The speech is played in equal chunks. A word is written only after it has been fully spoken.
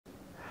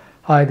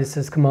Hi, this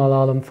is Kamal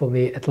Alam from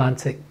the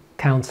Atlantic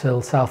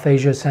Council South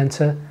Asia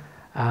Centre,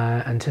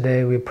 and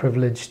today we're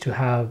privileged to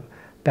have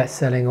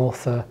best-selling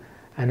author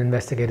and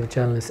investigative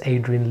journalist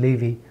Adrian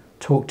Levy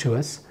talk to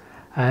us.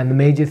 And the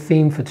major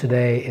theme for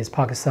today is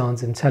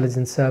Pakistan's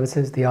intelligence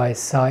services, the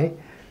ISI.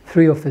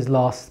 Three of his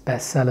last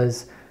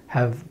bestsellers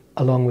have,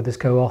 along with his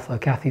co-author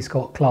Kathy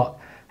Scott Clark,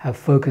 have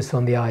focused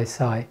on the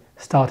ISI,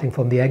 starting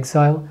from The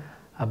Exile,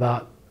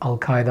 about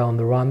Al-Qaeda on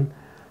the run,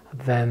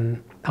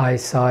 then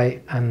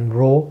ISI and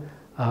Raw,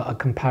 a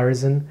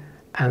comparison,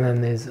 and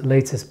then his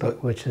latest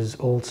book, which is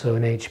also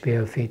an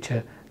HBO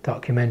feature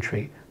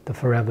documentary, The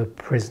Forever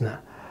Prisoner.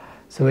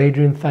 So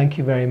Adrian, thank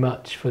you very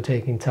much for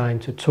taking time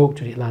to talk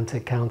to the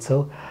Atlantic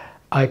Council.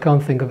 I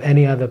can't think of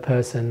any other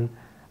person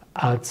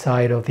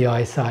outside of the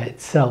ISI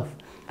itself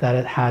that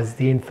it has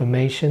the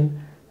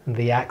information,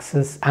 the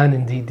access, and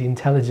indeed the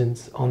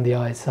intelligence on the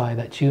ISI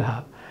that you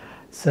have.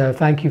 So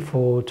thank you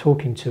for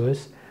talking to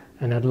us,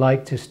 and I'd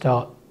like to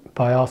start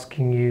by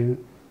asking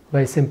you a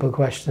very simple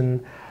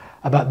question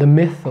about the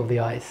myth of the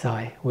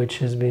ISI, which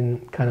has been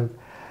kind of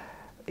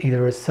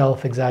either a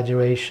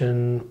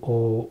self-exaggeration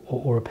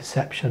or a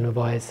perception of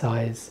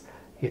ISI's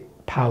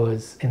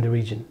powers in the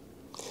region.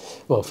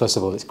 Well, first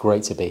of all, it's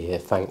great to be here.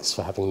 Thanks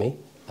for having me.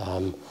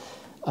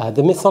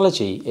 The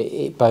mythology,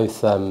 it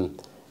both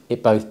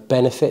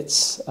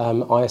benefits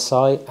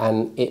ISI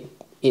and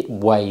it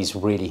weighs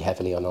really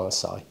heavily on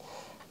ISI.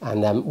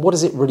 And what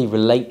does it really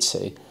relate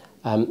to?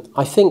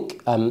 I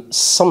think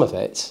some of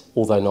it,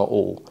 although not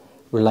all,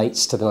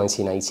 relates to the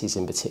 1980s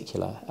in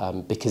particular,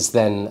 because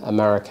then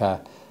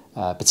America,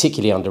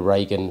 particularly under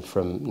Reagan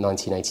from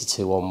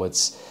 1982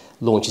 onwards,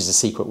 launches a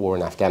secret war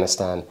in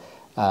Afghanistan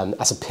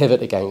as a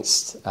pivot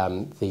against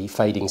the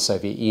fading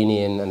Soviet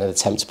Union and an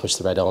attempt to push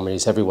the Red Army,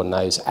 as everyone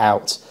knows,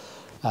 out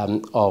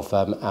of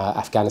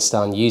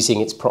Afghanistan using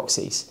its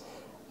proxies.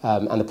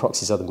 And the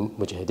proxies are the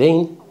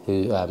Mujahideen,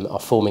 who are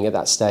forming at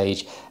that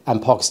stage,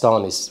 and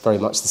Pakistan is very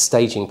much the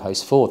staging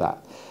post for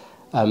that.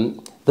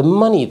 The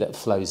money that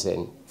flows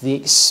in, the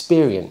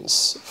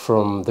experience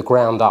from the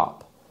ground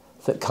up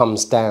that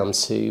comes down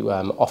to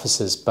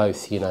officers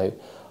both,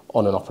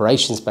 on an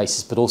operations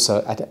basis, but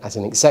also at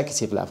an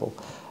executive level,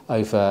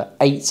 over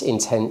 8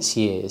 intense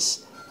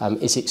years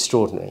is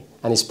extraordinary,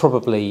 and is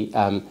probably,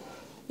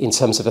 in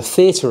terms of a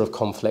theatre of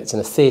conflict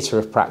and a theatre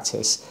of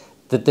practice,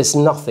 that there's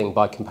nothing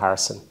by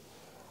comparison.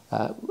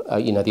 The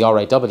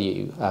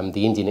RAW,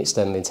 the Indian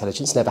External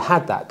Intelligence, never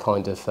had that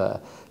kind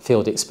of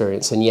field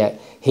experience, and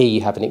yet here you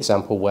have an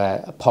example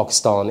where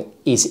Pakistan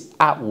is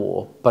at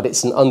war, but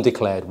it's an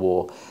undeclared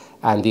war,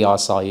 and the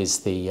ISI is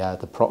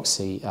the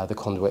proxy, the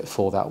conduit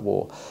for that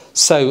war.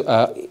 So,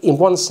 in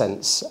one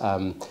sense,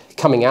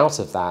 coming out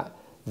of that,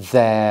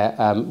 their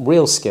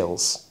real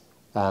skills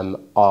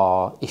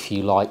are, if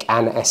you like,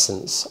 an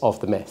essence of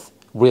the myth.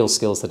 Real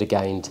skills that are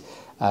gained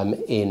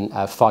in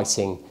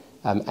fighting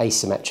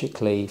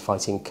asymmetrically,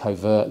 fighting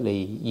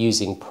covertly,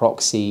 using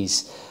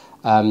proxies,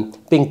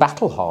 being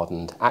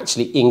battle-hardened,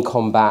 actually in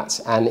combat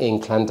and in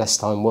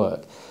clandestine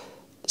work.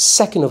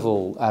 Second of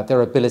all,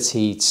 their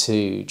ability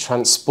to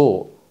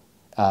transport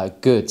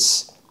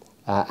goods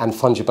and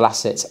fungible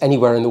assets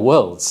anywhere in the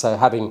world. So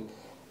having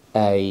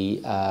a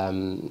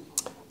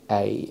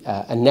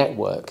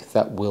network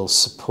that will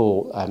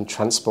support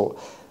transport.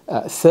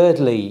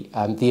 Thirdly,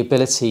 the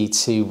ability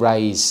to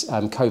raise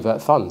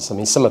covert funds. I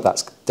mean, some of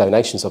that's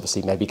donations,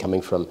 obviously, maybe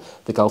coming from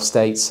the Gulf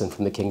states and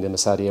from the Kingdom of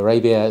Saudi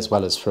Arabia, as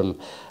well as from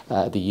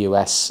the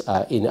US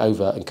in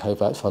overt and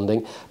covert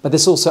funding. But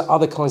there's also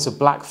other kinds of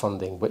black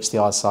funding, which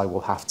the ISI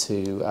will have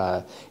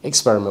to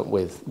experiment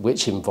with,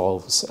 which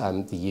involves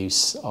the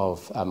use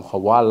of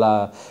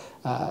hawala,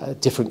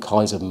 different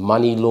kinds of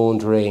money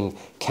laundering,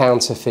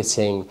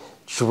 counterfeiting,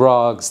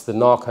 drugs, the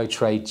narco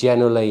trade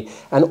generally,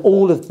 and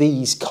all of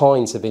these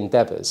kinds of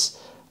endeavours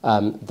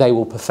they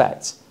will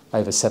perfect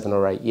over 7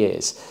 or 8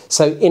 years.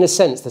 So in a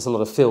sense, there's a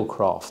lot of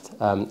fieldcraft,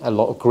 a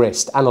lot of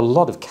grist, and a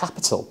lot of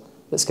capital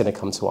that's going to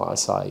come to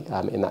ISI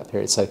in that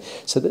period. So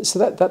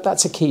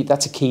that's a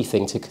key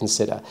thing to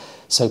consider.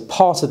 So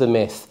part of the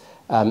myth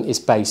is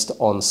based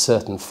on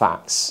certain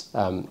facts,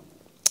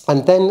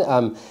 and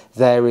then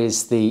there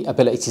is the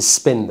ability to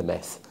spin the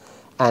myth.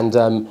 And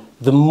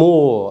the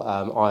more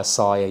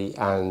ISI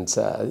and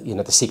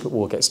the secret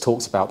war gets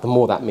talked about, the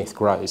more that myth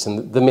grows.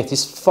 And the myth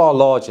is far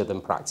larger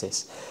than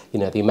practice.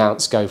 The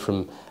amounts go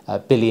from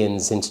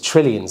billions into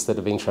trillions that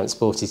are being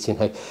transported.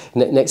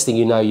 Next thing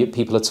you know,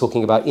 people are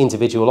talking about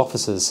individual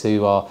officers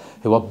who are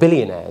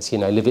billionaires.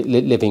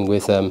 Living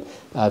with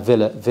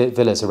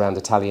villas around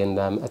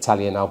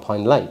Italian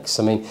alpine lakes.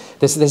 I mean,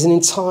 there's an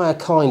entire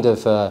kind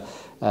of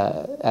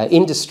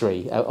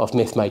industry of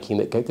myth making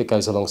that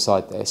goes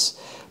alongside this.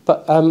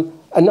 But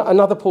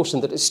another portion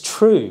that is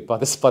true by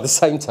the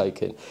same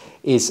token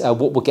is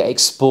what will get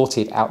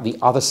exported out the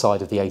other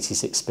side of the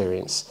 80s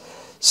experience.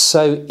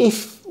 So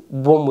if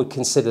one would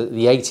consider that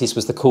the 80s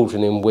was the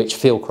cauldron in which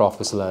fieldcraft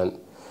was learnt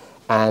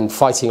and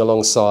fighting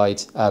alongside,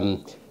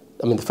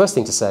 the first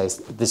thing to say is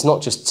there's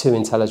not just 2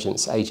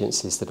 intelligence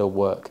agencies that all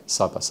work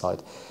side by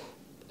side.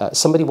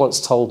 Somebody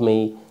once told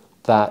me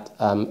that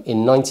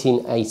in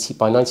 1980,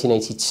 by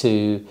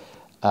 1982,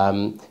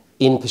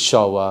 in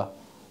Peshawar,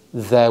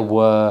 there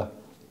were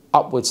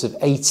upwards of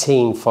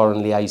 18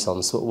 foreign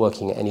liaisons that were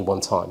working at any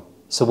one time.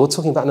 So we're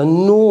talking about an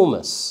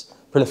enormous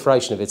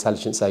proliferation of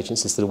intelligence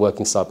agencies that are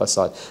working side by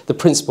side, the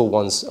principal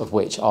ones of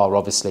which are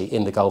obviously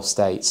in the Gulf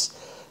states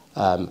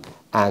and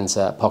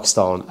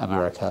Pakistan,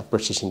 America,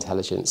 British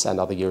intelligence and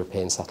other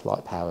European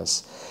satellite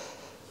powers.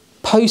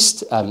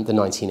 Post the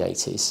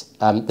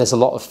 1980s, there's a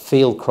lot of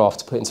field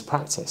craft put into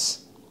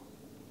practice.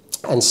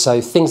 And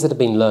so things that have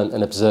been learnt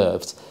and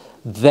observed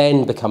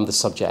then become the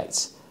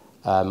subject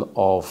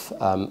of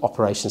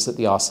operations that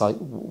the ISI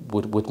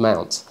would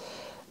mount.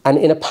 And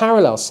in a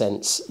parallel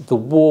sense, the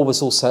war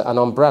was also an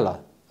umbrella,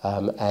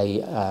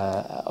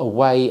 a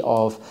way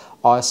of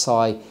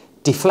ISI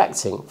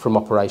deflecting from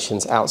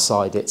operations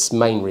outside its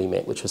main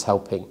remit, which was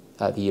helping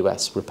the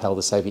US repel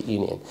the Soviet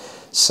Union.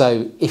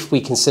 So if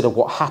we consider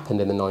what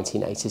happened in the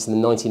 1980s, in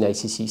the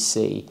 1980s you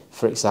see,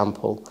 for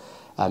example,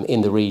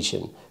 in the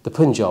region, the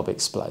Punjab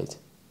explode.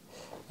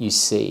 You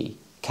see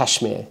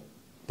Kashmir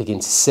begin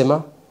to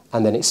simmer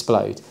and then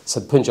explode. So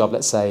the Punjab,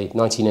 let's say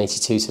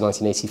 1982 to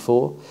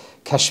 1984.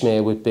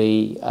 Kashmir would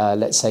be,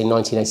 let's say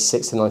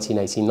 1986 to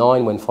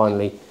 1989, when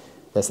finally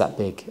there's that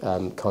big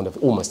kind of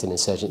almost an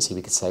insurgency,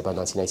 we could say, by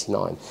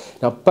 1989.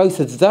 Now, both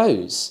of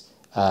those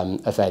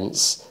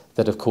events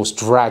that, of course,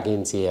 drag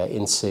India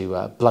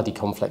into bloody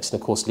conflicts and,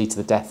 of course, lead to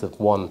the death of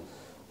one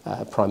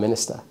Prime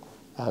Minister,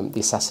 the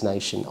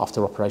assassination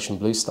after Operation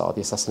Blue Star,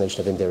 the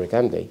assassination of Indira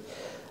Gandhi.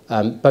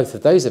 Both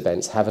of those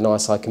events have an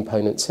ISI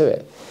component to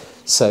it.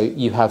 So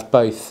you have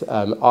both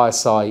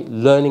ISI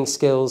learning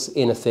skills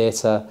in a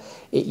theatre,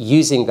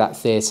 using that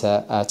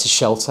theatre to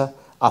shelter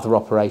other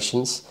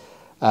operations,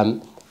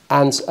 and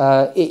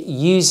it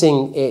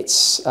using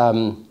its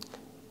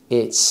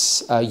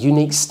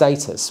unique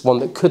status, one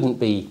that couldn't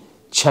be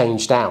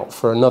changed out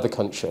for another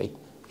country,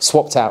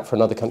 swapped out for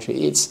another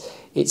country,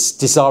 its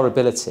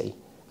desirability,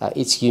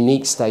 its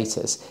unique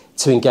status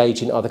to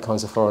engage in other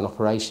kinds of foreign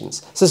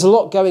operations. So there's a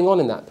lot going on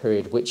in that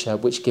period which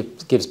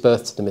gives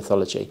birth to the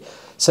mythology.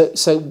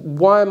 So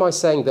why am I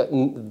saying that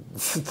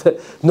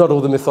not all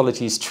the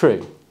mythology is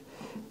true?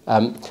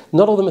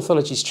 Not all the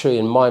mythology is true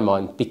in my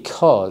mind,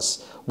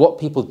 because what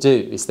people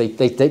do is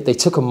they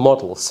took a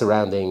model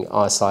surrounding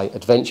ISI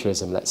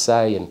adventurism, let's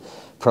say, and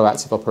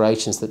proactive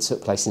operations that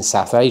took place in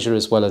South Asia,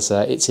 as well as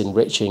its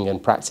enriching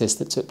and practice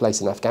that took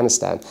place in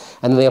Afghanistan,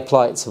 and then they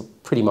apply it to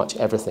pretty much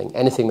everything.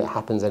 Anything that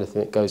happens,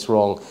 anything that goes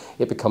wrong,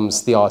 it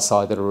becomes the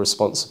ISI that are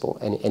responsible,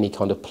 any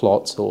kind of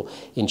plot or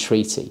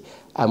entreaty.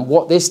 And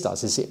what this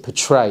does is it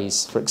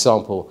portrays, for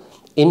example,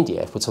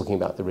 India, if we're talking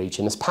about the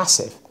region, as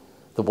passive.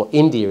 That what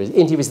India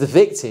is the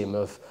victim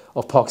of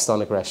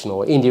Pakistan aggression,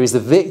 or India is the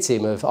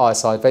victim of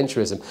ISI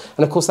adventurism.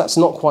 And of course that's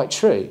not quite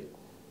true,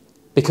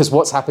 because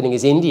what's happening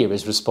is India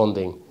is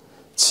responding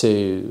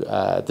to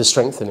the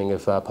strengthening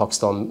of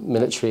Pakistan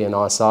military and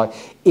ISI.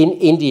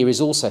 India is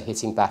also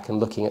hitting back and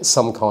looking at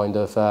some kind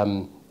of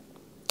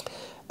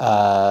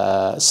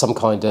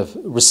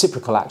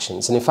reciprocal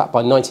actions. And in fact,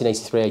 by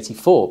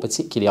 1983-84,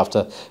 particularly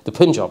after the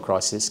Punjab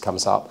crisis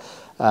comes up,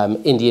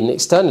 Indian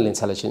external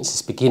intelligence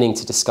is beginning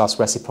to discuss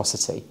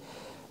reciprocity.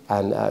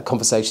 And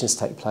conversations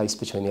take place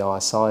between the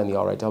ISI and the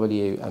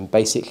RAW, and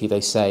basically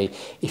they say,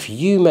 if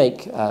you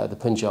make the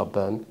Punjab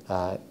burn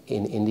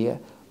in India,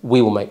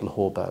 we will make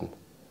Lahore burn.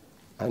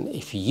 And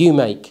if you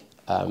make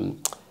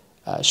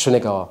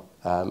Srinagar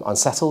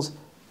unsettled,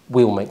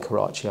 we will make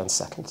Karachi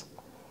unsettled.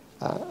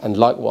 And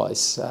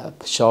likewise,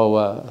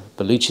 Peshawar,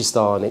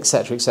 Baluchistan,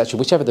 etc.,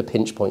 whichever the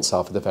pinch points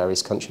are for the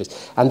various countries.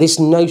 And this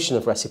notion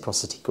of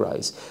reciprocity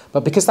grows.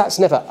 But because that's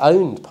never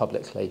owned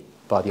publicly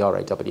by the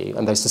RAW,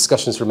 and those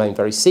discussions remain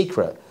very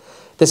secret,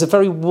 there's a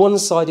very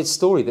one-sided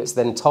story that's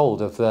then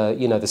told of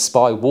the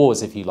spy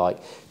wars, if you like,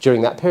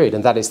 during that period.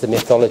 And that is the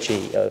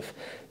mythology of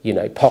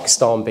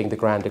Pakistan being the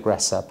grand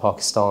aggressor,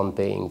 Pakistan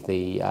being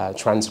the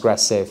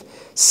transgressive,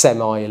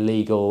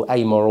 semi-illegal,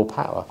 amoral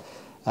power.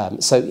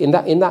 So in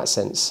that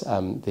sense,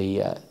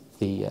 the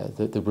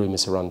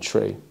rumours are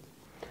untrue.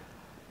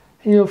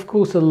 And, of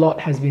course, a lot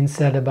has been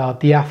said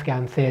about the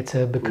Afghan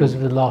theatre because of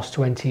the last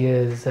 20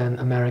 years and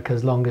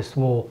America's longest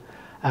war.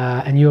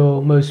 And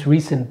your most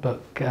recent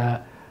book,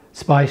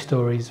 Spy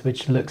Stories,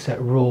 which looks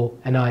at RAW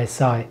and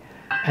ISI.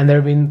 And there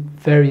have been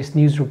various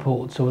news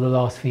reports over the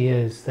last few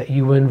years that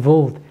you were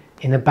involved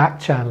in a back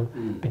channel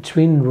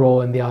between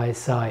RAW and the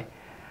ISI.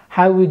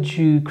 How would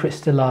you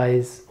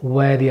crystallise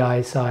where the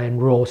ISI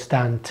and RAW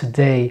stand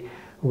today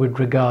with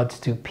regards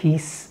to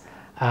peace,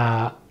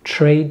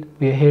 trade?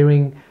 We're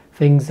hearing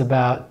things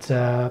about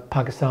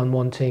Pakistan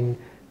wanting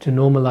to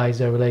normalise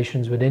their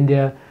relations with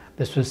India.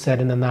 This was said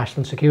in the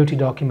National Security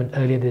document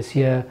earlier this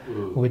year,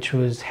 which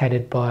was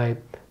headed by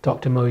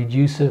Dr. Moeed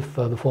Yusuf,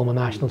 the former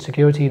National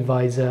Security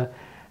Advisor,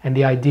 and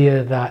the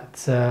idea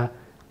that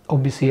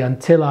obviously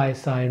until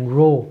ISI and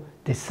RAW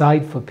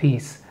decide for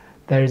peace,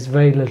 there is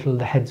very little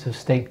the heads of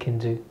state can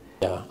do.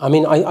 Yeah, I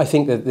mean, I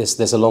think that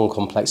there's a long,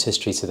 complex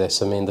history to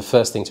this. I mean, the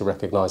first thing to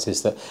recognise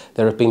is that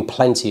there have been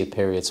plenty of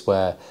periods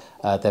where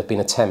there have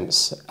been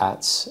attempts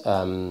at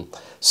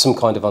some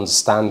kind of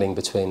understanding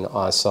between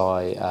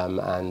ISI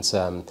and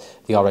the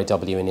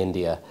RAW in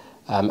India.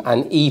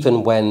 And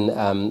even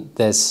when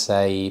there's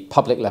a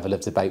public level of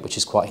debate which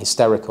is quite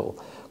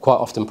hysterical, quite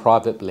often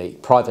privately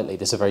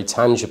there's a very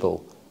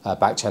tangible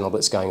back channel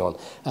that's going on.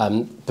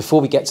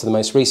 Before we get to the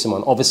most recent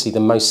one, obviously the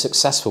most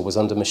successful was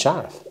under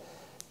Musharraf.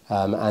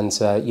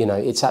 You know,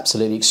 it's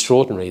absolutely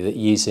extraordinary that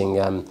using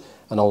an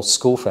old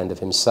school friend of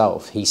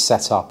himself, he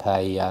set up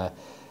a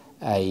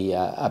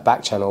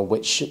back channel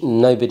which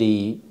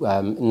nobody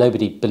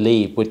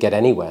believed would get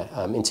anywhere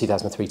in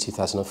 2003,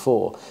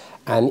 2004,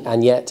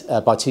 and yet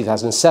by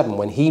 2007,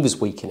 when he was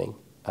weakening,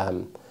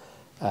 when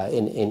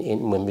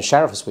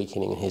Musharraf was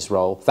weakening in his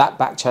role, that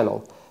back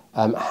channel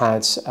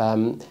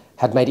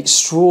had made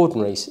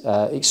extraordinary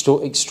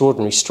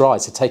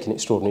strides, had taken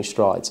extraordinary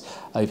strides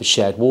over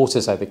shared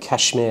waters, over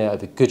Kashmir,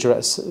 over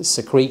Gujarat,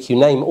 Sakrik, you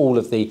name all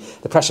of the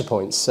pressure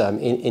points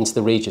into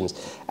the regions.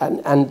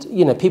 And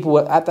you know, people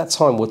were, at that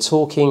time were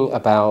talking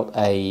about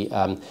you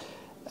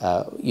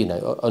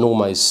know, an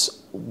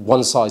almost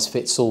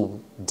one-size-fits-all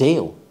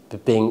deal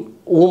being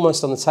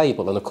almost on the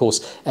table. And of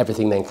course,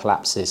 everything then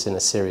collapses in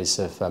a series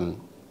of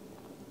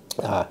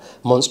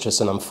monstrous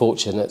and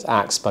unfortunate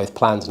acts, both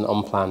planned and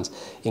unplanned,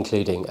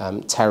 including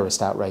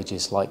terrorist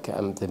outrages like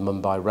the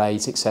Mumbai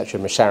raids,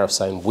 etc.,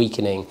 Musharraf's own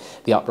weakening,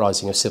 the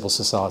uprising of civil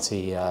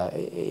society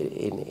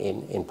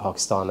in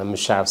Pakistan, and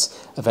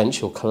Musharraf's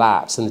eventual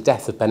collapse, and the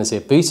death of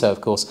Benazir Bhutto,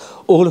 of course,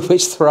 all of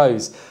which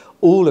throws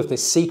all of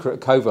this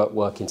secret covert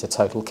work into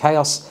total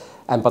chaos.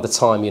 And by the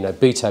time, you know,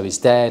 Bhutto is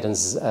dead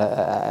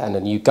and a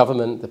new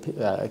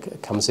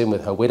government comes in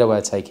with her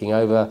widower taking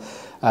over,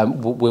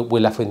 we're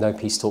left with no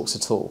peace talks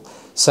at all.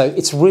 So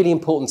it's really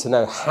important to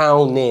know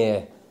how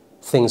near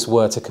things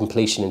were to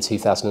completion in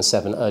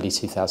 2007, early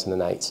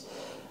 2008.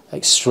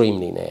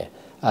 Extremely near.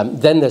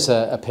 Then there's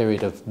a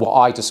period of what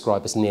I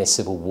describe as near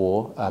civil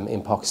war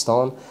in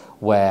Pakistan,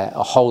 where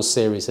a whole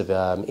series of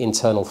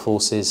internal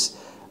forces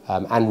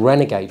and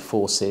renegade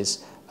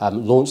forces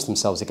launch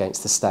themselves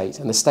against the state,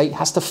 and the state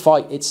has to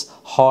fight its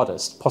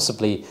hardest,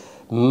 possibly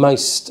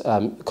most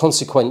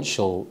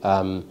consequential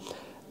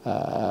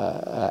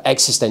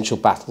existential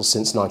battle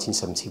since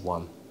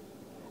 1971.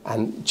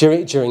 And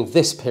during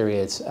this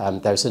period,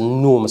 there's an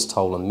enormous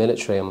toll on the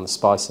military and on the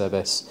spy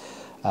service,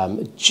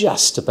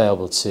 just to be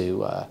able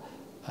to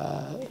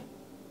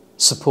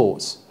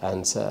support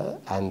and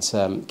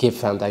give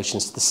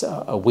foundations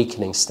to a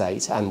weakening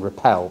state and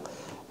repel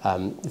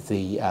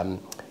the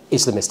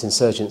Islamist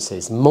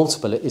insurgencies,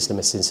 multiple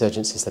Islamist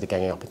insurgencies that are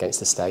going up against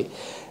the state.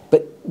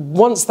 But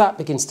once that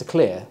begins to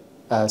clear,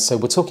 so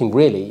we're talking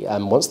really,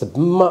 once the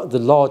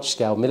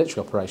large-scale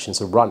military operations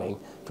are running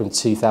from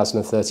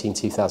 2013,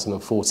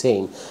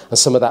 2014, and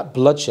some of that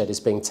bloodshed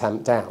is being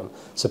tamped down,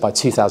 so by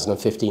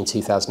 2015,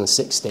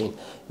 2016,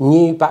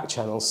 new back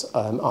channels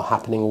are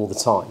happening all the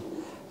time.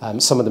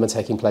 Some of them are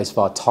taking place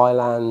via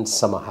Thailand,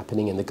 some are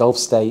happening in the Gulf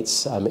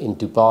states, in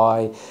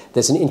Dubai.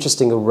 There's an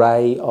interesting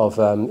array of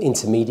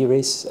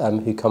intermediaries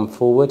who come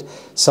forward.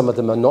 Some of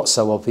them are not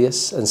so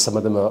obvious, and some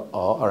of them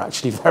are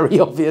actually very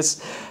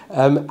obvious.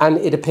 And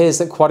it appears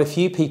that quite a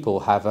few people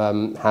have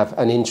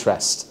an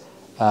interest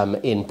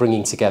in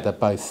bringing together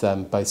both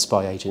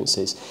spy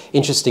agencies.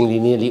 Interestingly,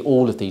 nearly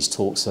all of these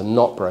talks are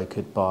not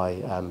brokered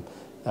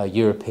by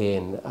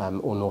European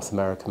or North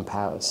American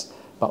powers,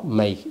 but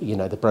you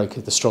know,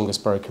 the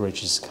strongest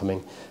brokerage is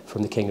coming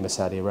from the Kingdom of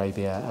Saudi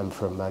Arabia and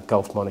from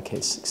Gulf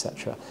monarchies,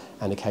 etc.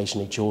 And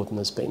occasionally Jordan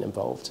has been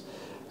involved.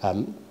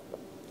 And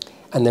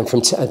then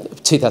from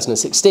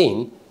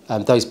 2016,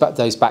 those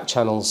back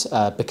channels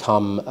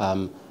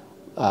become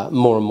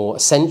more and more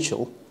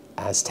essential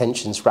as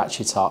tensions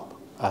ratchet up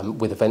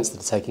with events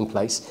that are taking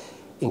place,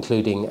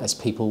 including, as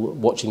people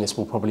watching this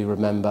will probably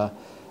remember,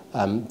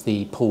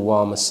 the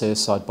Pulwama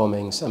suicide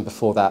bombings, and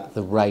before that,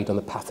 the raid on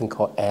the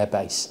Pathankot air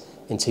base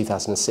in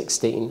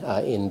 2016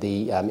 in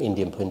the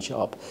Indian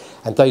Punjab.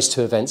 And those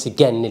two events,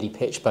 again, nearly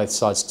pitched both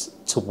sides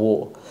to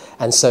war.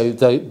 And so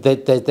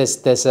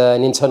there's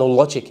an internal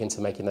logic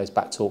into making those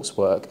back talks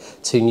work.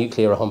 Two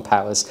nuclear armed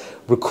powers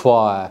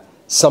require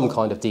some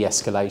kind of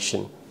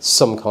de-escalation,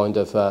 some kind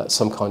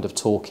of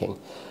talking.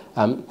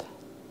 And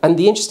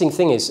the interesting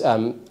thing is,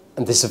 and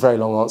this is a very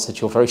long answer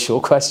to your very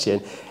short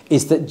question,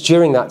 is that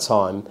during that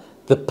time,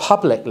 the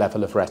public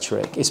level of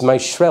rhetoric is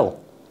most shrill.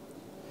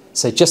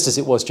 So just as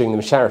it was during the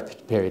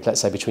Musharraf period, let's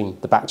say between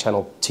the back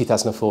channel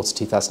 2004 to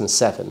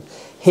 2007,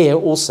 here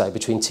also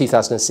between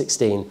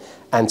 2016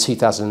 and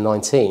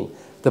 2019,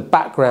 the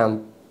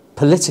background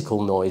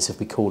political noise, if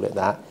we call it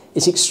that,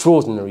 is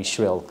extraordinarily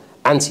shrill.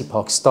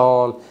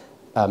 Anti-Pakistan,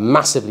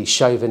 massively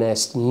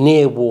chauvinist,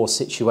 near-war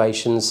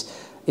situations.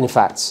 In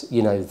fact,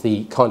 you know,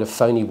 the kind of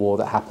phony war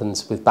that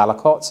happens with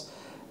Balakot,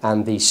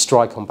 and the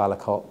strike on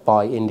Balakot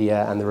by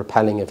India and the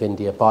repelling of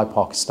India by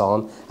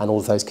Pakistan and all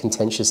of those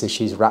contentious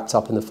issues wrapped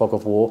up in the fog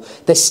of war,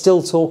 there's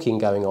still talking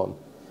going on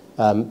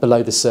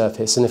below the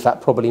surface, and in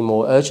fact probably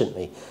more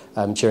urgently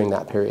during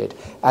that period.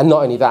 And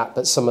not only that,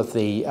 but some of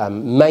the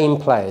main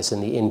players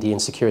in the Indian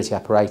security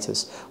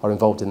apparatus are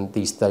involved in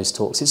those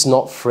talks. It's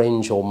not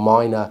fringe or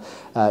minor,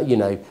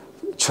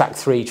 track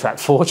 3, track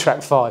 4,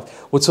 track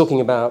 5. We're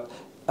talking about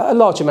a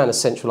large amount of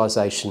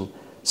centralisation.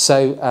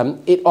 So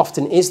it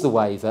often is the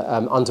way that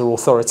under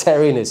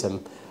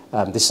authoritarianism,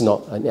 this is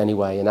not in any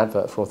way an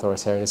advert for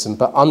authoritarianism,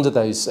 but under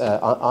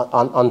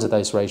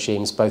those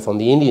regimes, both on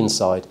the Indian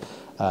side,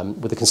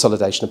 with the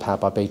consolidation of power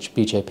by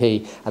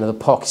BJP, and on the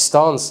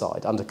Pakistan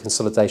side, under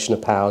consolidation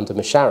of power under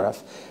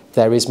Musharraf,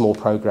 there is more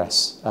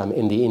progress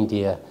in the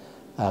India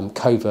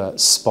covert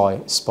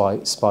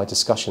spy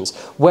discussions.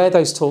 Where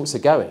those talks are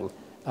going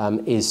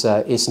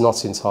is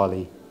not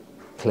entirely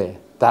clear.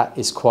 That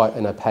is quite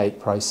an opaque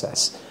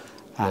process.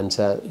 And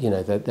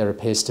there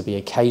appears to be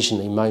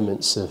occasionally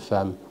moments of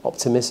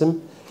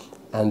optimism,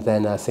 and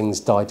then things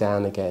die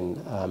down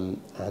again,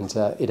 and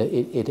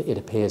it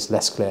appears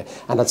less clear.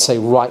 And I'd say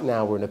right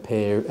now we're in a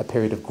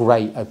period of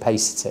great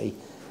opacity,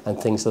 and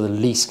things are the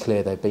least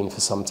clear they've been for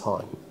some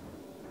time.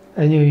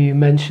 And you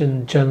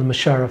mentioned General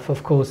Musharraf.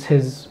 Of course,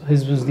 his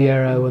was the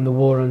era when the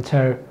war on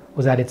terror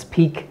was at its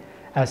peak,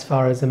 as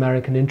far as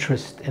American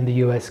interest in the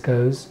US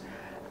goes,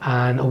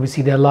 and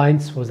obviously the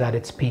alliance was at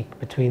its peak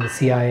between the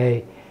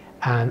CIA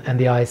and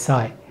the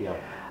ISI. Yeah.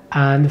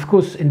 And of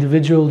course,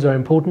 individuals are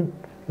important.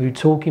 We were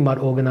talking about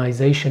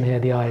organisation here,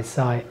 the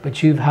ISI,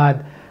 but you've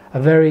had a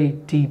very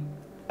deep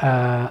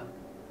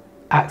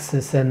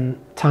access and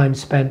time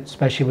spent,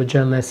 especially with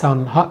General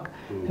Ehsan al-Haq,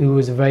 who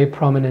was a very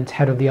prominent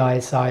head of the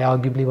ISI,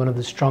 arguably one of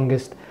the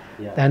strongest.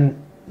 Yeah.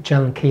 Then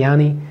General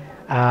Kiani,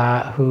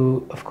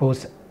 who of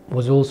course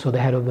was also the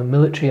head of the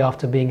military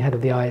after being head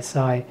of the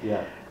ISI.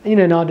 Yeah.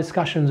 In our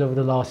discussions over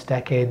the last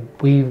decade,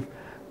 we've,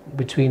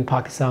 between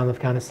Pakistan,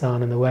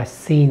 Afghanistan and the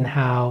West, seen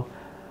how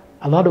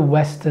a lot of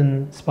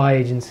Western spy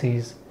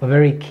agencies were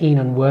very keen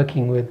on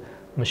working with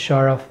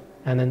Musharraf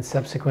and then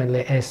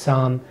subsequently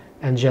Ehsan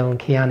and General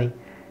Kiani.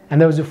 And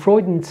there was a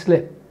Freudian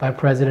slip by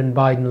President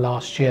Biden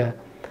last year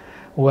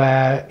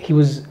where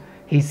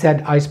he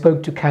said, I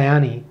spoke to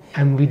Kiani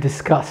and we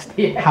discussed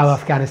how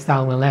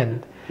Afghanistan will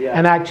end. Yeah.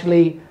 And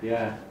actually,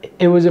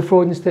 it was a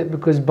Freudian slip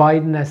because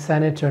Biden, as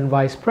senator and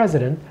vice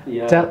president,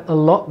 dealt a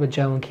lot with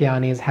General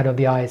Kiani as head of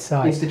the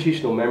ISI.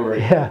 Institutional memory.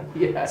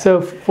 Yeah.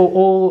 So for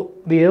all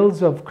the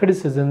ills of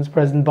criticisms,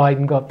 President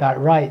Biden got that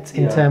right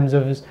in terms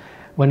of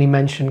when he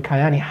mentioned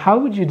Kiani. How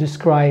would you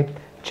describe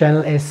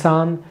General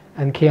Ehsan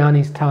and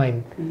Kiani's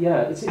time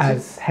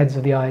as heads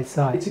of the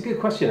ISI? It's a good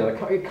question, and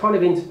it kind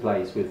of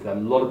interplays with a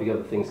lot of the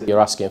other things that you're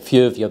asking, a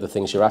few of the other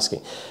things you're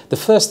asking. The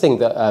first thing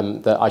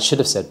that I should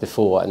have said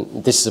before,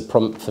 and this is a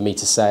prompt for me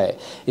to say it,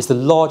 is the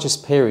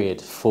largest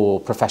period for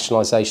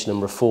professionalisation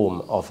and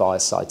reform of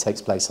ISI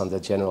takes place under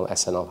General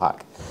Ehsan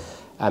al-Haq.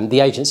 The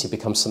agency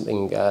becomes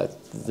something,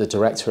 the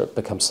directorate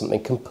becomes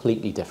something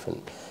completely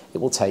different. It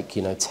will take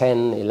 10,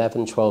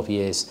 11, 12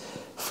 years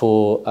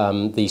for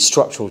the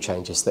structural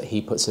changes that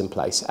he puts in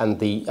place and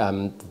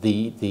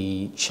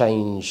the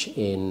change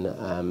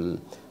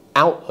in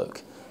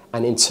outlook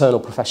and internal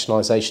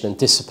professionalisation and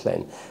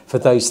discipline for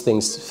those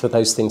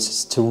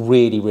things to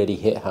really, really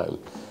hit home.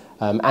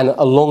 And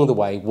along the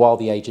way, while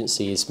the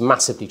agency is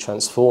massively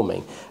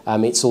transforming,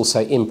 it's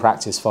also in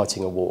practice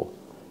fighting a war.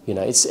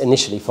 It's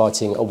initially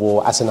fighting a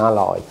war as an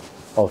ally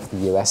of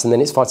the US, and then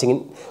it's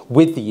fighting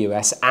with the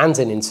US and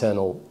an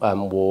internal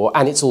war,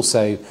 and it's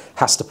also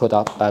has to put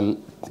up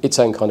its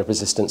own kind of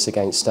resistance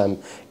against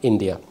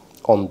India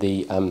on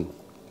the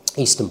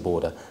eastern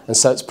border, and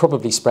so it's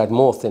probably spread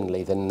more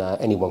thinly than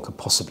anyone could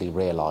possibly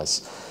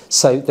realise.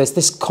 So there's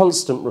this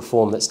constant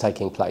reform that's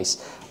taking place,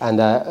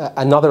 and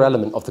another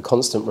element of the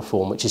constant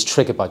reform, which is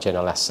triggered by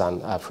General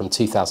Ehsan from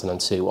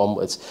 2002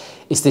 onwards,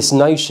 is this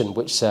notion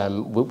which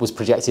was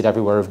projected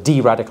everywhere of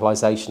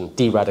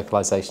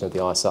de-radicalisation of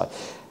the ISI.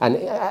 And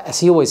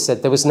as he always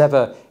said, there was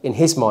never, in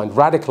his mind,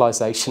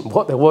 radicalisation.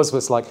 What there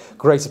was like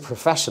greater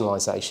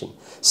professionalisation.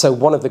 So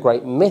one of the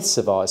great myths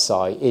of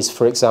ISI is,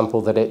 for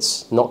example, that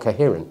it's not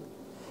coherent,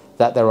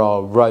 that there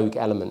are rogue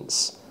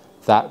elements,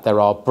 that there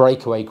are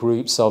breakaway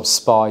groups of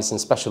spies and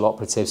special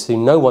operatives who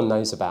no one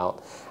knows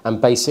about and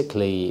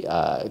basically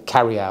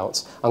carry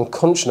out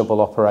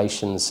unconscionable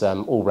operations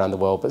all around the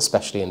world, but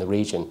especially in the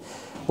region.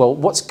 Well,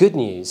 what's good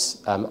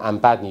news and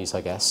bad news,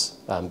 I guess,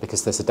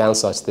 because there's a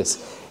downside to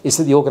this, is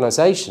that the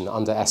organisation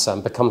under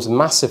Ehsan becomes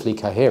massively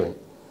coherent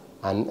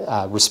and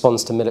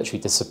responds to military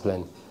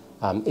discipline,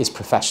 is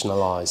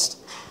professionalised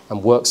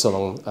and works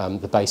along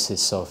the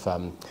basis of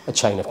a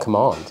chain of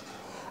command.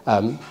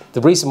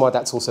 The reason why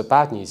that's also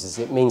bad news is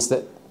it means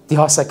that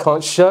the ISI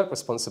can't shirk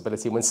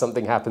responsibility when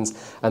something happens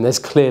and there's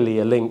clearly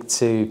a link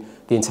to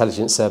the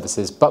intelligence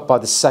services. But by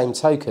the same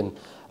token,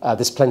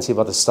 there's plenty of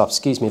other stuff,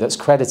 that's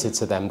credited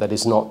to them that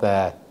is not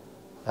their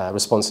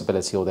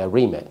responsibility or their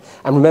remit.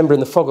 And remember, in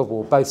the fog of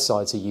war, both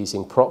sides are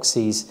using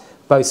proxies,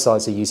 both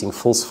sides are using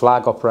false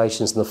flag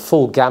operations and the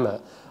full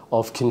gamut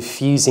of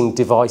confusing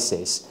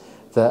devices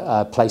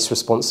that place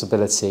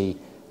responsibility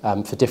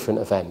for different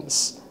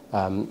events.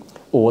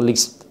 Or at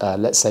least,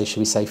 let's say, should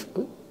we say,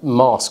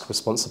 mask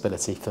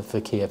responsibility for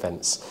key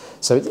events.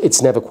 So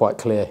it's never quite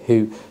clear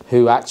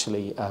who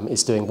actually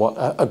is doing what.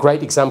 A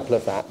great example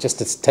of that, just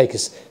to take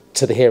us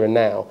to the here and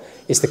now,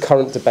 is the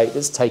current debate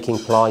that's taking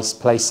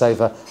place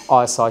over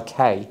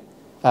ISIK,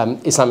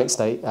 Islamic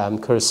State,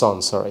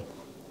 Khorasan, sorry.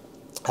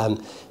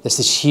 There's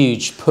this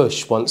huge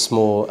push once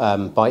more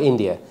by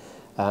India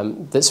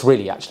that's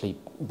really actually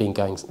been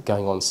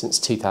going on since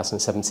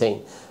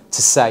 2017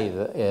 to say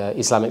that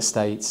Islamic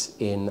State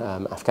in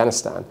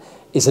Afghanistan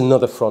is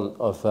another front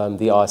of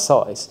the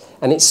ISIS.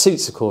 And it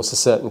suits, of course, a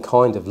certain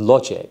kind of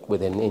logic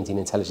within Indian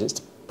intelligence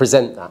to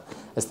present that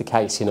as the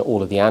case,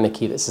 all of the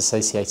anarchy that's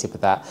associated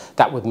with that.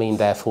 That would mean,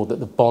 therefore, that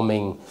the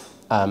bombing,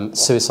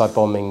 suicide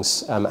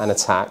bombings and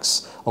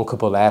attacks on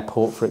Kabul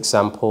airport, for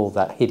example,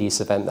 that hideous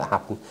event that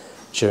happened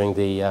during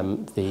the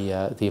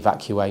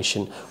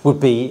evacuation, would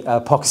be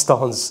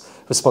Pakistan's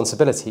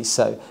responsibility.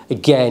 So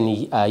again,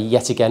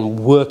 yet again,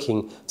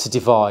 working to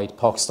divide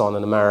Pakistan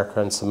and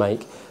America and to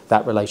make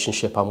that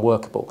relationship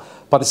unworkable.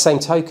 By the same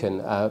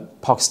token,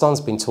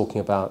 Pakistan's been talking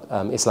about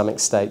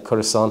Islamic State,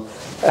 Khorasan,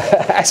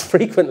 as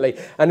frequently,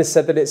 and has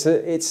said that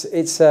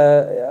it's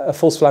a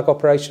false flag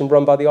operation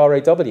run by the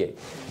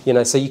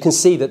RAW. So you can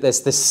see that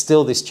there's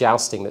still this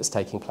jousting that's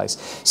taking place.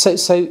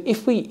 So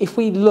if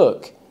we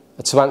look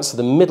to answer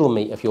the middle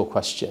meat of your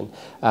question,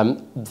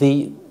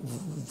 the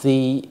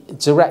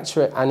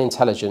Directorate and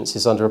Intelligence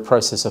is under a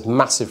process of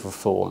massive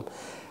reform.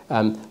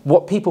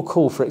 What people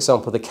call, for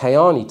example, the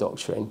Kayani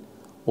Doctrine,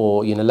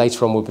 or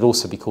later on would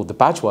also be called the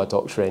Bajwa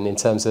Doctrine in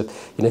terms of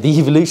the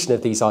evolution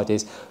of these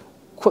ideas,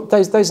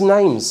 those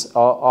names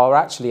are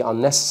actually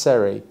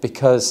unnecessary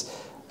because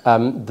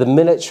the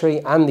military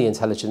and the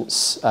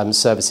intelligence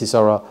services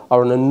are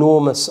an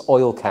enormous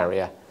oil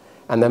carrier,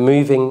 and they're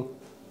moving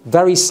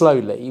very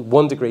slowly,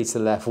 1 degree to the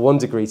left, 1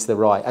 degree to the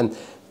right. And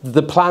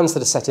the plans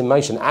that are set in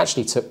motion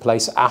actually took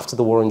place after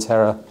the War on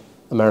Terror,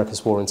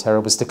 America's War on Terror,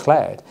 was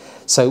declared.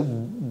 So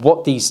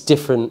what these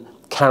different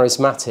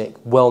charismatic,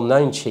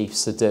 well-known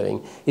chiefs are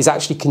doing is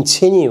actually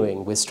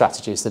continuing with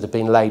strategies that have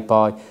been laid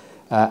by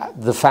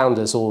the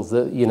founders or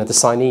the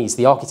signees,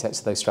 the architects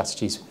of those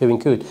strategies, who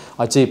include,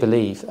 I do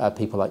believe,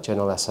 people like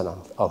General Hassan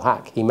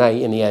al-Haq. He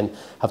may, in the end,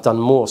 have done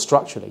more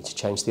structurally to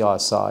change the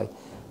ISI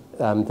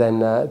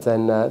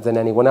than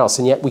anyone else,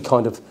 and yet we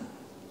kind of,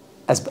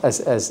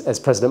 as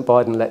President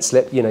Biden let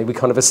slip, we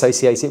kind of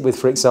associate it with,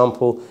 for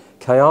example,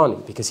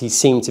 Kayani, because he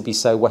seemed to be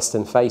so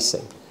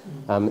Western-facing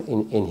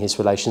in his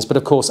relations. But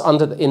of course,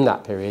 in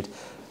that period,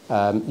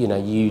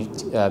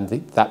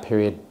 that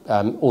period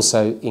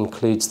also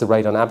includes the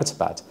raid on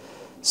Abbottabad.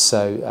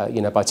 So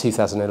by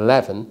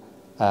 2011,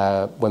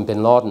 when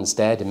Bin Laden's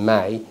dead in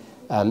May,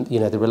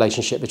 the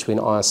relationship between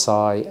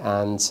ISI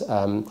and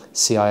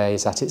CIA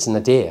is at its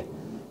nadir.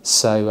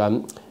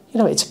 So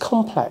it's a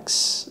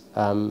complex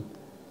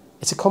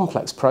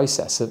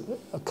process,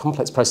 a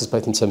complex process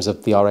both in terms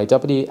of the RAW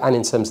and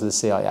in terms of the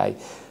CIA.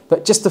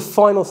 But just the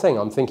final thing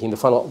I'm thinking, the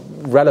final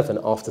relevant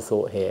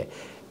afterthought here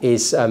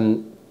is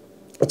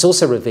it's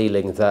also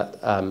revealing that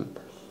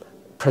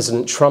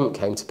President Trump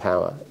came to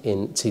power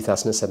in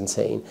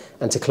 2017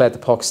 and declared the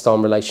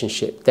Pakistan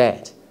relationship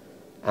dead.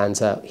 And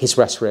his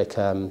rhetoric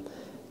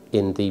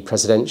in the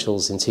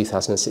presidentials in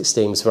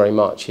 2016 was very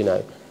much,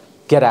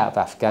 get out of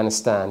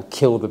Afghanistan,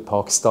 kill the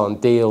Pakistan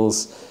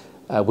deals,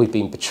 we've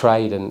been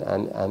betrayed, and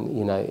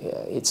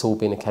it's all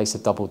been a case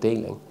of double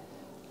dealing.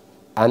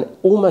 And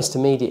almost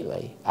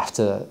immediately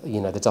after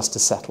the dust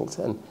has settled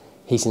and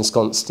he's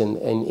ensconced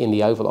in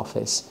the Oval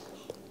Office,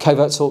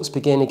 covert talks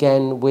begin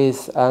again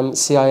with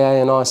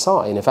CIA and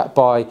ISI. And in fact,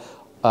 by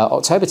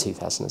October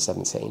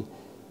 2017,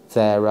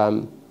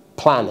 they're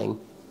planning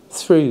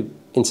through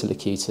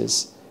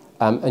interlocutors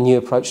a new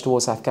approach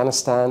towards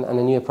Afghanistan and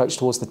a new approach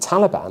towards the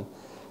Taliban,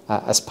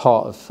 as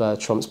part of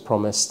Trump's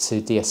promise to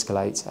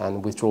de-escalate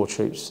and withdraw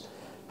troops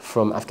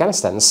from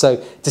Afghanistan.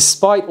 So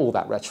despite all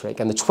that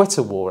rhetoric, and the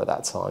Twitter war at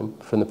that time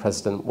from the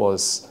president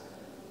was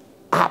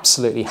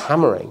absolutely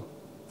hammering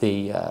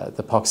the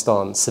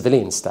Pakistan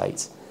civilian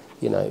state,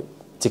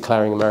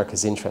 declaring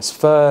America's interests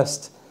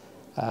first,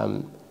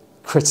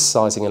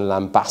 criticising and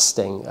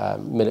lambasting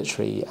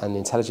military and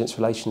intelligence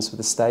relations with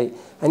the state,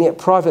 and yet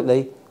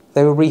privately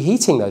they were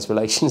reheating those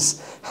relations,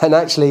 and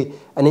actually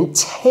an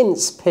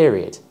intense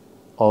period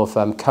of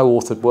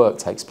co-authored work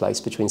takes place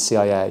between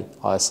CIA,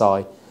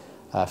 ISI,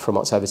 from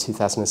October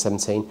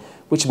 2017,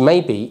 which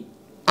may be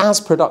as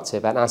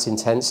productive and as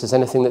intense as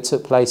anything that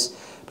took place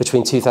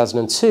between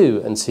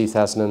 2002 and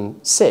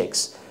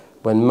 2006,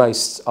 when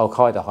most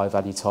al-Qaeda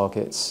high-value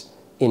targets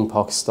in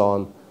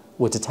Pakistan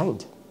were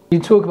detained. You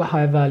talk about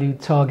high-value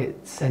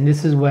targets, and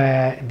this is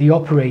where the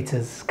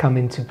operators come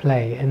into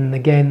play. And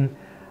again,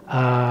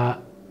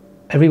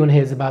 everyone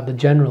hears about the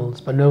generals,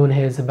 but no one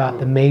hears about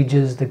the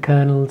majors, the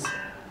colonels,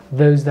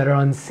 those that are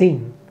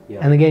unseen. Yeah.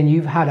 And again,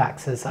 you've had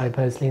access, I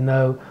personally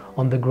know,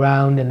 on the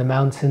ground, in the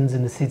mountains,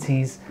 in the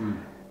cities,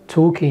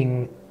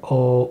 talking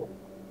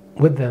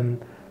with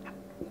them.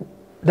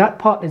 That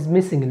part is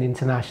missing in the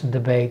international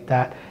debate,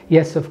 that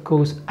yes, of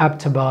course,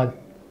 Abbottabad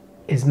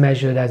is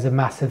measured as a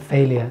massive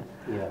failure,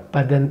 Yeah.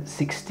 But then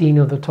 16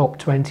 of the top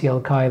 20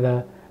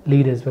 Al-Qaeda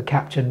leaders were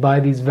captured by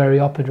these very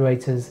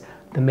operators,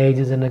 the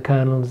majors and the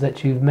colonels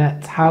that you've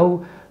met.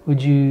 How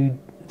would you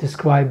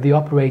describe the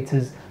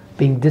operators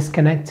being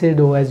disconnected,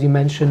 or as you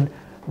mentioned,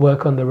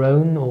 work on their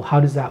own, or how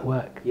does that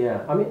work?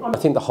 Yeah, I mean, I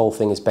think the whole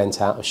thing is bent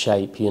out of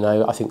shape, you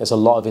know. I think there's a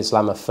lot of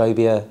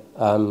Islamophobia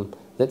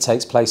that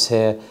takes place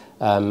here,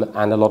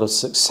 and a lot of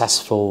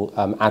successful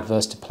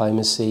adverse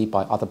diplomacy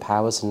by other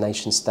powers and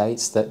nation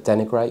states that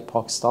denigrate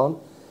Pakistan.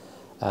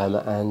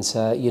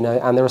 You know,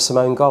 and there are some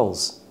own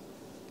goals.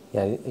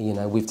 You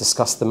know, we've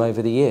discussed them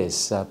over the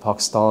years.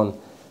 Pakistan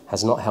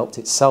has not helped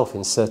itself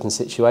in certain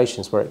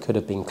situations where it could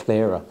have been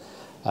clearer,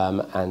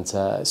 and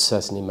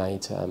certainly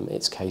made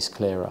its case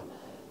clearer.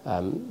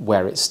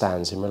 Where it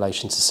stands in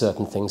relation to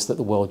certain things that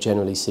the world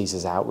generally sees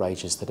as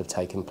outrages that have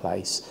taken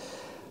place.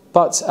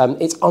 But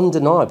it's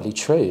undeniably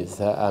true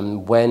that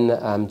when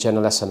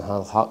General Ehsan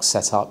al-Haq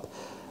set up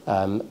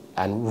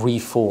and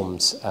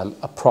reformed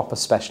a proper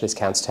specialist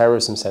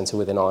counter-terrorism centre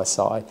within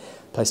ISI,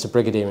 placed a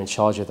brigadier in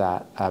charge of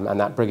that, and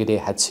that brigadier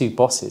had two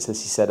bosses, as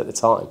he said at the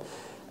time.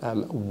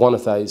 One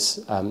of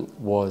those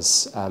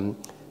was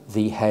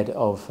the head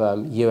of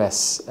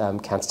US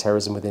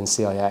counter-terrorism within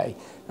CIA,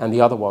 and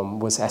the other one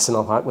was Ehsan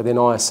al-Haq within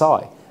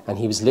ISI, and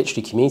he was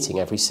literally commuting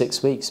every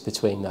 6 weeks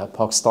between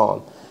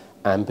Pakistan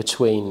and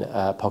between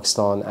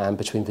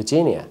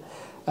Virginia.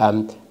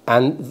 And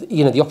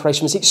you know, the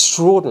operation was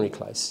extraordinarily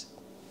close,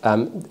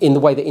 in the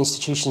way that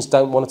institutions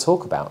don't want to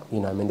talk about. You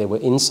know, I mean, they were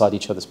inside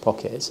each other's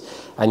pockets,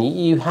 and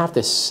you have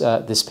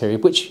this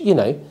period, which, you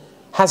know,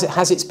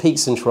 has its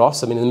peaks and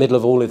troughs. I mean, in the middle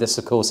of all of this,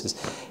 of course,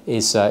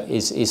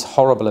 is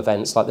horrible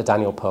events like the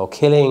Daniel Pearl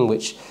killing,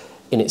 which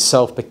in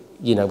itself,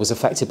 you know, was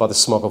affected by the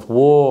smog of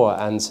war,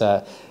 and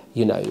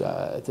you know,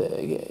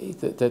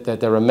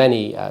 there are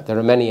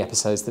many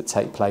episodes that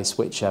take place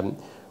which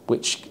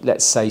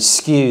let's say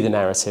skew the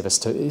narrative as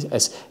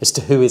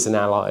to who is an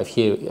ally of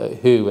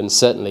who, and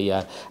certainly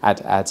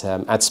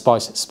add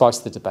spice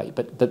to the debate.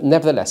 But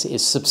nevertheless, it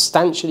is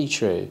substantially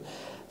true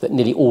that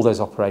nearly all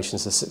those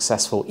operations are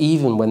successful,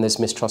 even when there's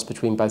mistrust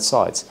between both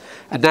sides.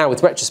 And now,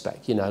 with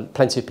retrospect, you know,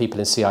 plenty of people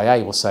in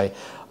CIA will say,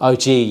 "Oh,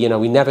 gee, you know,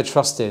 we never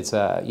trusted,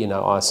 you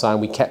know, ISI, and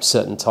we kept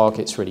certain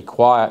targets really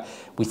quiet.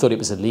 We thought it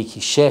was a leaky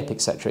ship,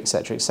 etc.,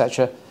 etc.,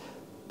 etc."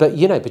 But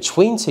you know,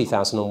 between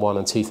 2001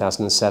 and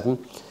 2007,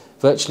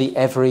 virtually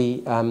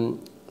every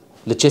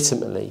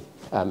legitimately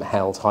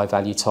held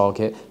high-value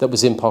target that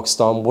was in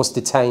Pakistan was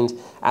detained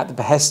at the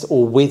behest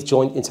or with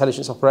joint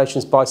intelligence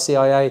operations by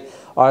CIA,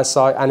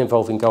 ISI, and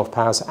involving Gulf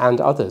powers and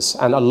others.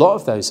 And a lot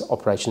of those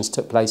operations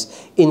took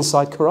place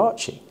inside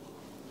Karachi.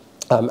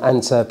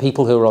 And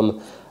people who are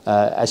on,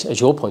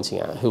 as you're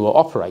pointing out, who are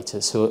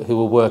operators,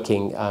 who are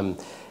working,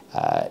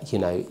 you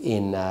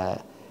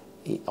know,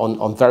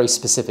 on very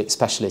specific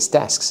specialist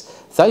desks,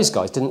 those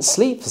guys didn't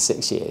sleep for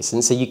 6 years,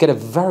 and so you get a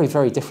very,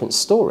 very different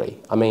story.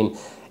 I mean,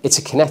 it's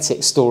a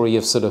kinetic story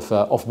of sort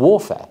of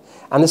warfare,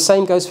 and the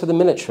same goes for the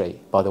military.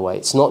 By the way,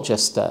 it's not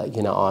just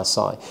you know,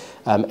 ISI.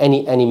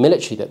 Any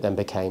military that then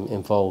became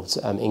involved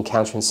in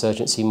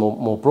counterinsurgency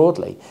more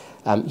broadly,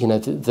 you know,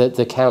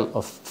 the count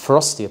of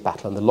ferocity of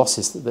battle and the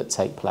losses that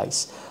take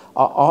place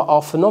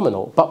are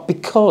phenomenal. But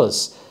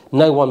because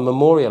no one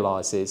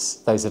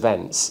memorialises those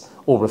events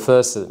or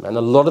refers to them, and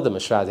a lot of them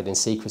are shrouded in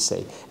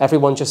secrecy,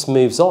 everyone just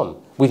moves on.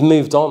 We've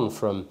moved on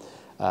from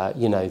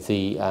you know,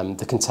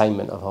 the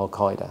containment of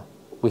Al-Qaeda.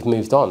 We've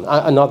moved on.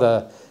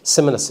 Another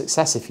similar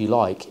success, if you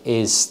like,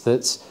 is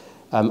that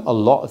a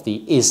lot of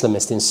the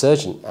Islamist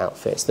insurgent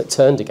outfits that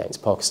turned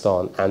against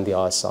Pakistan and the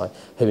ISI,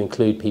 who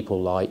include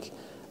people like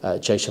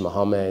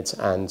Jaish-e-Mohammed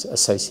and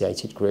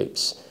associated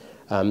groups,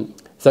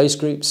 those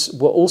groups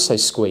were also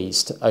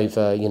squeezed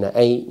over, you know,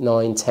 8,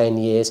 9, 10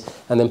 years,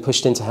 and then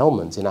pushed into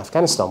Helmand in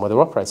Afghanistan, where their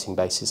operating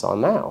bases are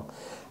now.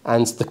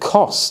 And the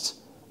cost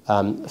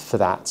for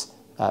that,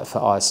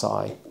 for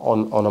ISI,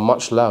 on a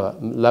much lower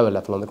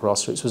level on the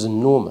grassroots, was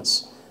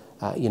enormous.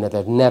 You know,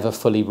 they've never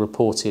fully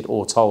reported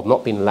or told,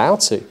 not been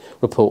allowed to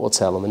report or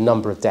tell on the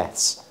number of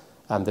deaths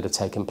that have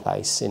taken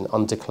place in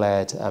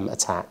undeclared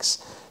attacks,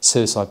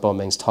 suicide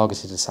bombings,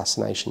 targeted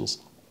assassinations.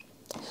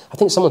 I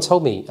think someone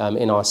told me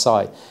in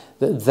ISI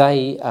that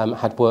they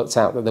had worked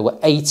out that there were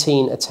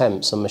 18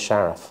 attempts on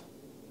Musharraf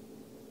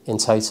in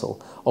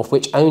total, of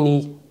which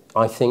only,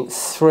 I think,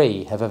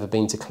 3 have ever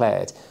been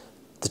declared.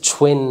 The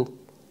twin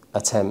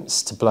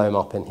attempts to blow him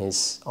up in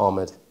his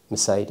armoured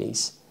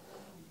Mercedes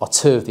are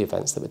 2 of the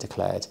events that were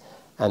declared.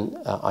 And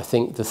I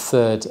think the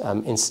third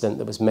incident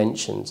that was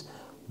mentioned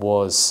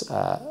was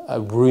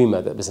a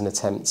rumour that was an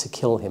attempt to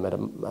kill him at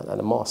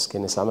a mosque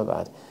in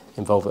Islamabad,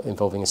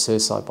 involving a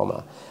suicide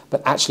bomber.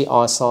 But actually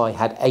ISI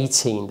had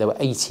 18, there were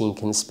 18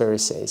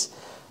 conspiracies.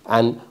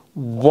 And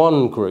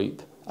one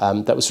group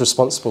that was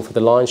responsible for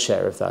the lion's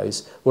share of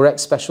those were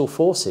ex-special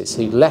forces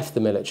who left the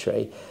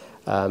military,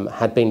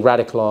 had been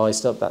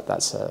radicalised,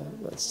 that's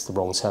the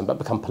wrong term, but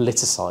become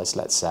politicised,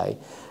 let's say,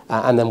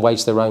 and then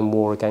waged their own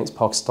war against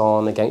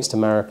Pakistan, against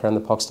America and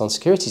the Pakistan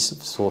security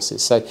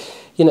forces. So,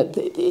 you know,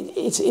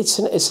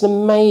 there's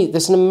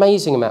an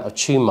amazing amount of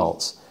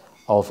tumult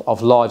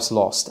of lives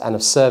lost and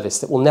of service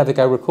that will never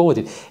go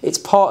recorded. It's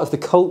part of the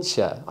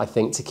culture, I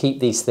think, to keep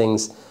these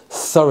things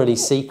thoroughly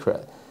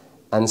secret.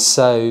 And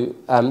so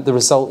the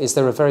result is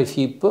there are very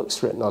few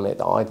books written on it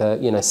that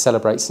either,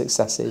 celebrate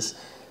successes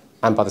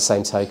and, by the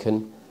same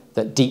token,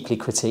 that deeply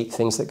critique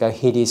things that go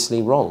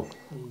hideously wrong,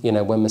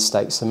 when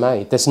mistakes are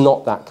made. There's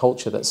not that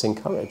culture that's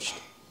encouraged.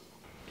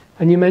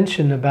 And you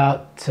mentioned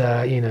about,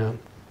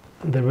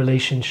 the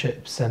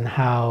relationships and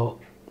how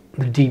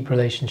the deep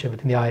relationship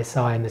between the ISI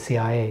and the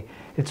CIA.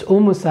 It's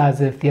almost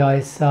as if the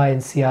ISI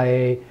and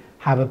CIA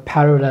have a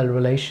parallel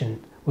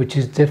relation, which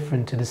is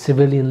different to the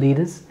civilian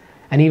leaders.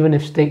 And even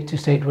if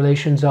state-to-state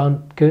relations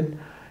aren't good,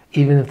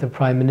 even if the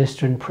Prime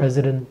Minister and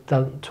President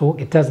don't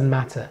talk, it doesn't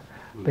matter.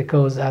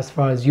 Because as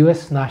far as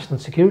US national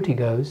security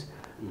goes,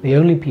 the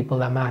only people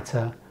that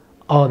matter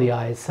are the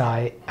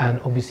ISI and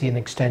obviously an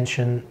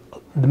extension,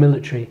 the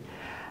military.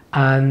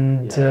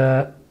 And,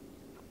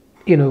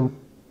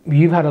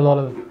 you've had a lot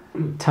of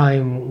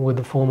time with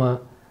the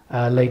former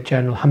late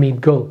General Hamid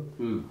Gul.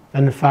 And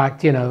in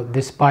fact,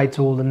 despite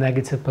all the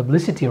negative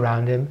publicity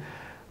around him,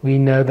 we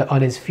know that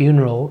on his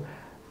funeral,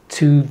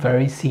 2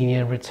 very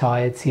senior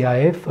retired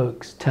CIA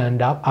folks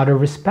turned up out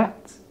of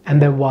respect,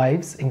 and their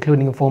wives,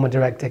 including a former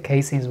director,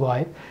 Casey's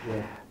wife,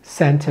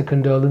 sent her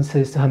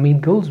condolences to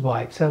Hamid Gul's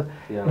wife. So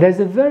there's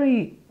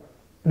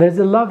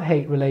a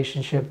love-hate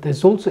relationship.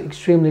 There's also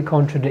extremely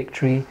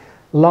contradictory.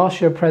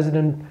 Last year,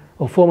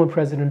 former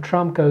President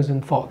Trump goes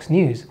on Fox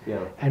News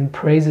and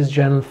praises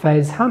General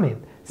Faiz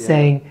Hamid,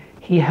 saying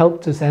he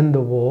helped us end the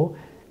war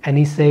and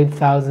he saved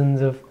thousands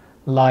of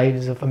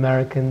lives of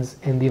Americans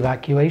in the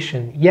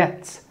evacuation.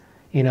 Yet,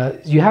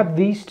 you have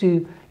these two.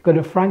 You've got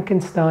a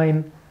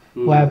Frankenstein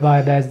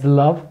whereby there's the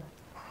love,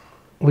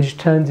 which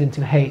turns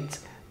into hate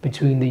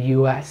between the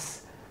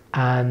US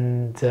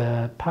and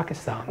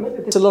Pakistan.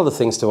 There's a lot of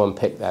things to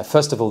unpick there.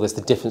 First of all, there's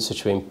the difference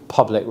between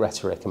public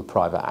rhetoric and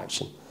private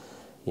action.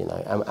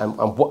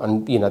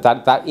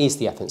 That is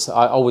the essence.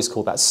 I always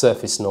call that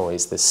surface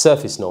noise. There's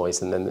surface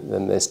noise, and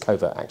then there's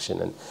covert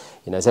action.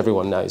 And as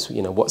everyone knows,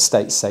 what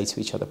states say to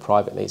each other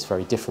privately is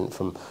very different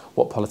from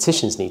what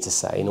politicians need to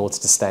say in order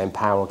to stay in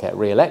power or get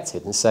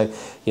re-elected. And so,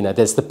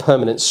 there's the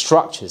permanent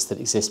structures that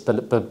exist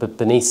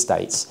beneath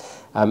states,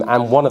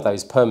 and one of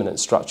those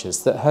permanent structures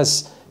that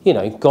has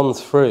gone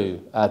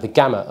through the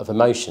gamut of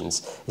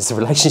emotions is the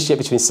relationship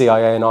between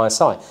CIA and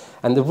ISI.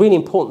 And the really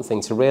important thing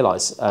to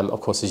realise,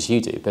 of course, as you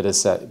do, but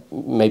as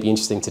maybe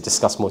interesting to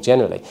discuss more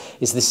generally,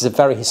 is this is a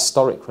very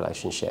historic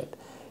relationship.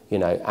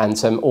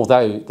 And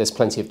although there's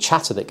plenty of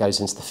chatter that goes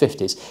into the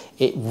 50s,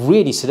 it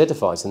really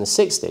solidifies in the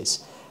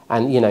 60s.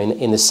 And,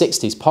 in the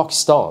 60s,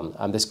 Pakistan,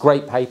 there's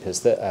great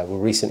papers that were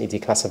recently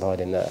declassified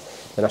in the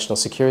National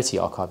Security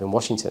Archive in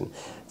Washington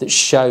that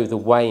show the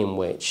way in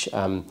which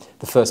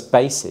the first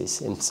bases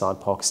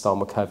inside Pakistan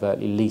were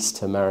covertly leased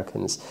to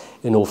Americans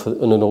in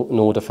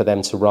order for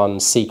them to run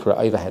secret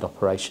overhead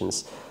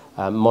operations,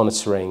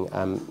 monitoring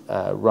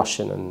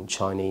Russian and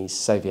Chinese,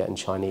 Soviet and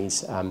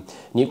Chinese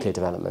nuclear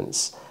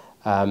developments.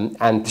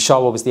 And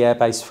Peshawar was the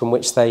airbase from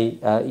which they,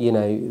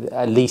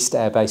 a leased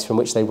airbase from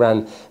which they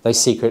ran those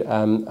secret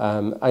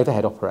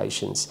overhead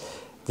operations.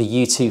 The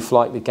U-2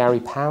 flight with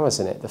Gary Powers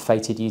in it, the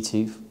fated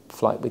U-2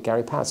 flight with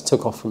Gary Powers,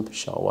 took off from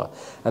Peshawar.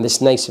 And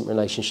this nascent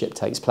relationship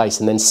takes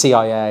place. And then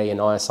CIA and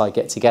ISI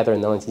get together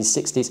in the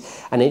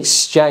 1960s and in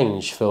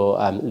exchange for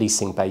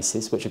leasing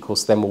bases, which of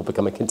course then will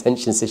become a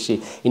contentious issue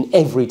in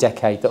every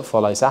decade that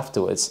follows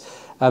afterwards.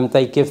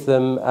 They give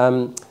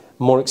them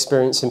more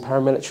experience in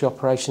paramilitary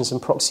operations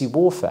and proxy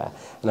warfare.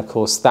 And of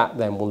course that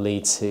then will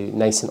lead to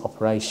nascent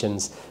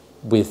operations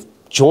with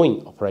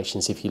joint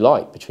operations, if you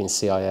like, between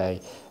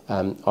CIA,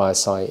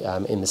 ISI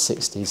in the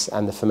 60s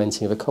and the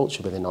fomenting of a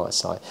culture within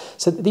ISI.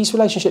 So these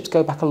relationships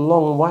go back a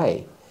long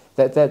way.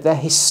 They're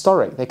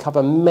historic. They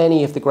cover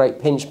many of the great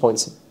pinch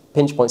points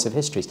of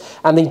histories.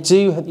 And they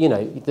do,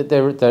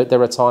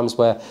 there are times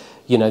where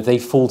they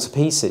fall to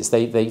pieces.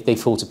 They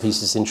fall to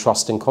pieces in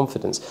trust and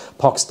confidence.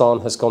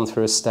 Pakistan has gone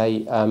through a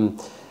state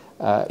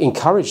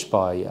encouraged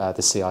by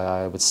the CIA,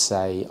 I would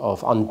say,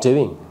 of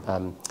undoing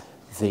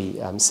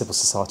the civil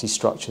society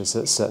structures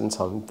at a certain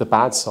time. The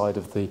bad side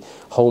of the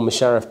whole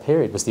Musharraf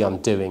period was the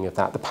undoing of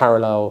that, the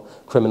parallel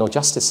criminal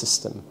justice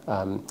system.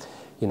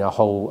 A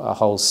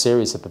whole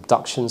series of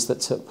abductions that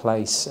took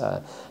place,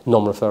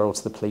 non-referral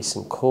to the police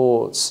and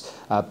courts,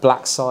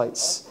 black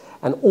sites,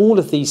 and all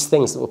of these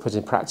things that were put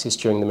in practice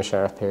during the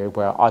Musharraf period,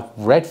 where I've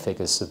read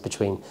figures of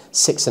between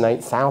 6,000 and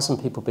 8,000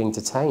 people being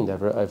detained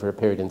over a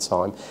period in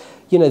time.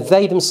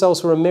 They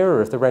themselves were a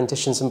mirror of the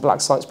renditions and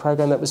black sites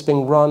program that was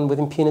being run with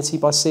impunity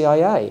by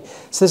CIA.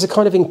 So there's a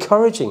kind of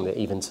encouraging that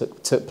even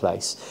took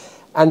place.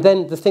 And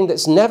then the thing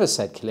that's never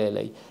said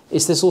clearly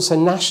is there's also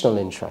national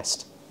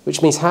interest,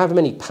 which means however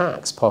many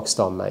pacts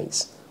Pakistan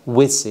makes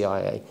with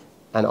CIA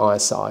and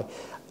ISI,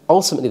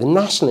 ultimately the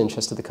national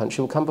interest of the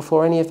country will come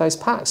before any of those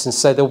pacts. And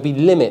so there will be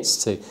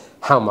limits to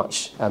how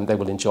much they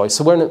will enjoy.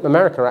 So when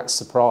America acts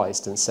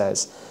surprised and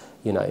says,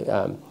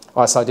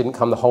 ISI didn't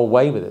come the whole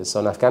way with us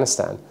on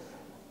Afghanistan,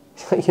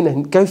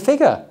 go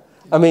figure.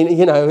 I mean,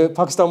 you know,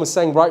 Pakistan was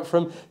saying right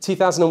from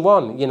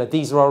 2001, you know,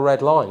 these are our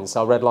red lines.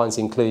 Our red lines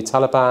include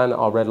Taliban.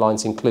 Our red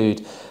lines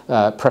include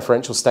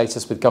preferential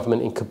status with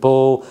government in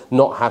Kabul,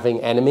 not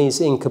having enemies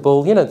in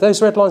Kabul. You know,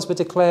 those red lines were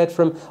declared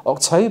from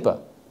October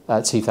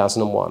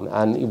 2001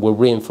 and were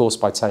reinforced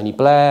by Tony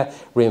Blair,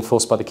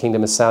 reinforced by the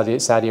Kingdom of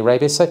Saudi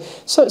Arabia. So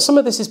some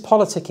of this is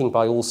politicking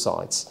by all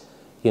sides,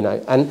 you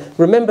know. And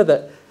remember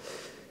that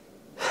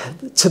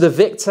to the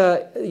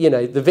victor, you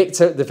know, the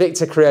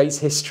victor creates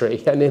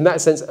history. And in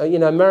that sense, you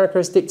know, America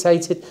has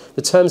dictated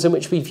the terms in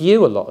which we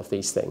view a lot of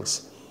these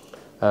things.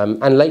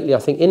 And lately, I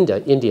think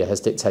India has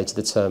dictated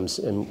the terms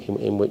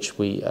in which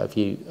we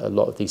view a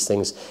lot of these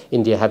things.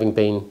 India having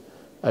been,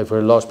 over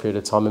a large period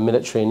of time, a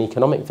military and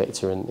economic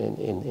victor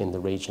in the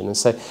region. And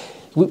so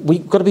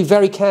we've got to be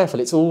very careful.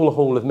 It's all a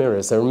hall of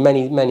mirrors. There are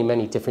many, many,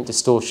 many different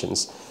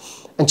distortions.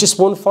 And just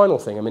one final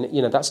thing, I mean,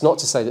 you know, that's not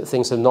to say that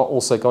things have not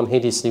also gone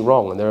hideously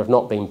wrong and there have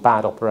not been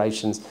bad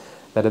operations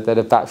that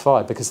have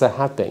backfired, because there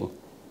have been.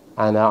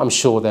 And I'm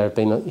sure there have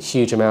been a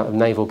huge amount of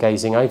navel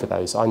gazing over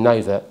those. I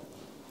know that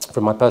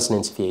from my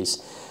personal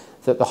interviews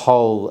that the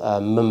whole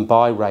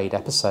Mumbai raid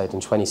episode in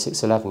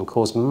 26/11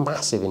 caused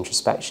massive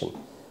introspection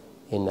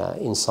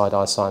inside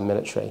ISI and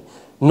military,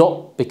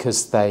 not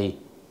because they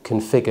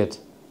configured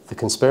the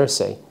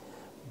conspiracy,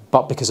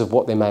 but because of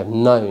what they may have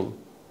known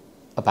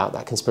about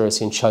that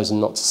conspiracy and chosen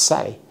not to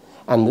say.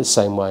 And the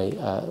same way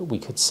we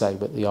could say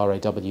that the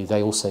RAW,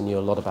 they also knew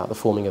a lot about the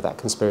forming of that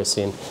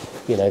conspiracy, and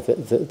you know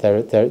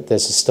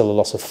there's still a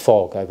lot of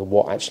fog over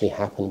what actually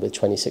happened with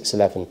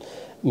 26/11,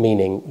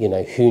 meaning, you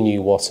know, who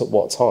knew what at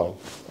what time.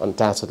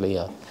 Undoubtedly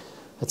a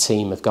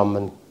team of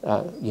gunmen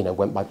you know,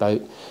 went by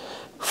boat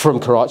from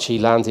Karachi,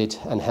 landed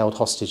and held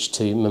hostage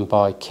to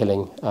Mumbai,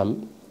 killing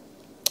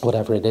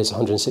whatever it is,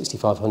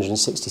 165,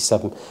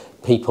 167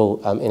 people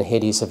in a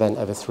hideous event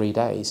over 3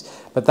 days.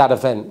 But that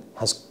event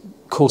has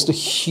caused a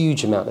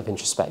huge amount of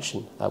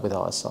introspection with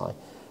ISI.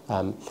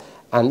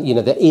 And, you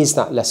know, there is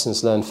that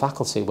lessons learned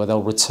faculty where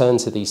they'll return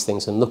to these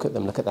things and look at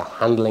them, look at the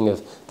handling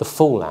of the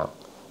fallout,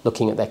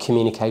 looking at their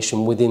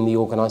communication within the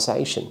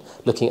organisation,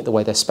 looking at the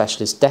way their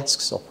specialist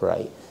desks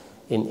operate,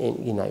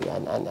 you know,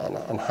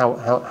 and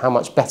how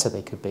much better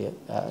they could be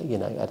at, you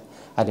know,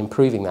 at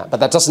improving that. But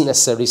that doesn't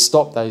necessarily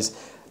stop those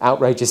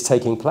outrages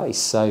taking place.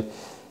 So,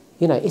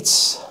 you know,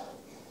 it's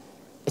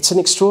an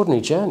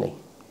extraordinary journey.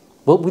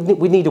 Well,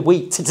 we need a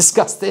week to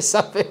discuss this,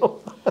 I feel.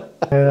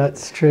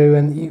 That's true.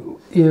 And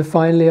you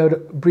finally,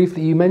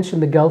 briefly, you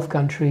mentioned the Gulf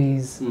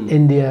countries,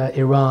 India,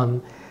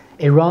 Iran.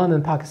 Iran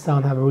and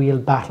Pakistan have a real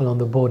battle on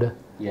the border.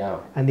 Yeah.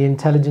 And the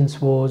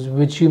intelligence wars,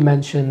 which you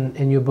mention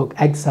in your book,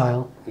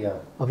 Exile,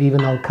 of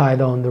even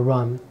Al-Qaeda on the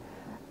run.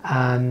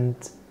 And,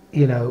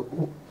 you know,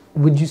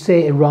 would you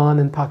say Iran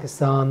and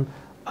Pakistan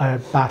are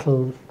at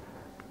battle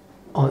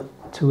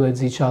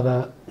towards each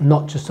other,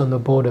 not just on the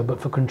border, but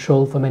for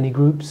control for many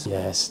groups?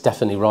 Yes,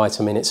 definitely right.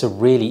 I mean, it's a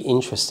really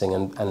interesting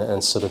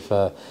and sort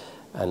of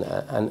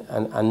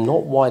and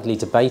not widely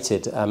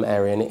debated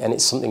area, and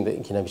it's something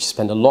that, you know, we should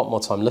spend a lot more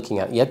time looking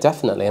at. Yeah,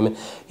 definitely. I mean,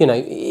 you know,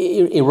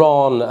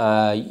 Iran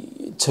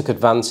took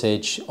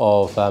advantage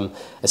of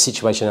a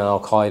situation in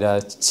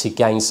Al-Qaeda to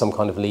gain some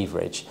kind of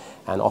leverage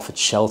and offered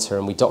shelter,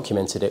 and we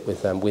documented it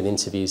with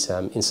interviews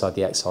inside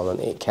the Exile, and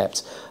it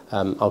kept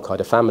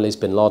Al-Qaeda families,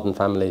 Bin Laden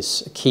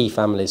families, key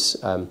families,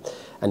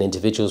 and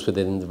individuals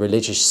within the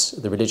religious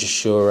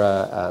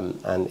shura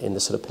and in the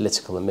sort of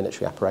political and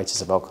military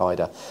apparatus of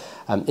Al-Qaeda.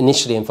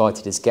 Initially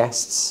invited as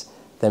guests,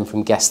 then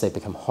from guests they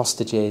become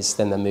hostages,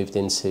 then they moved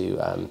into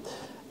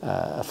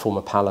a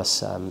former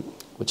palace,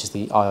 which is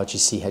the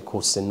IRGC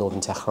headquarters in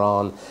northern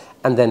Tehran,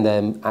 and then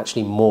they're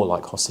actually more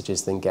like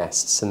hostages than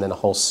guests, and then a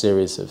whole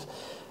series of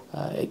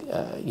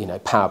you know,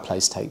 power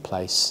plays take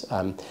place,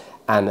 and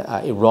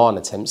Iran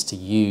attempts to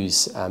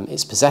use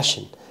its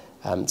possession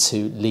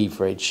to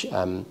leverage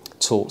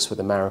talks with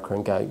America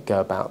and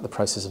go about the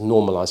process of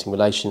normalising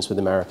relations with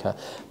America.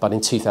 But in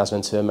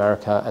 2002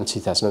 America and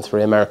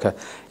 2003 America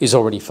is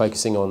already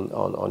focusing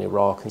on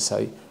Iraq, and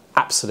so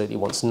absolutely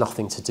wants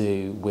nothing to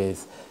do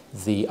with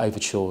the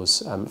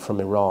overtures from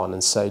Iran,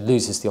 and so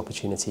loses the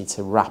opportunity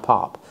to wrap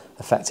up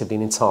effectively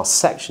an entire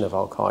section of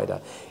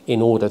Al-Qaeda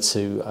in order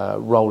to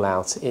roll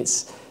out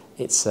its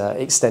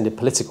extended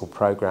political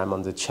program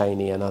under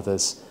Cheney and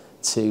others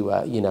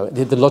to, you know,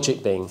 the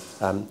logic being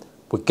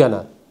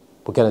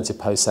we're gonna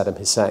depose Saddam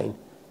Hussein,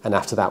 and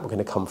after that we're going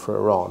to come for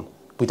Iran.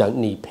 We don't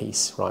need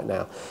peace right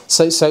now.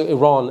 So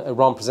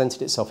Iran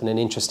presented itself in an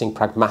interesting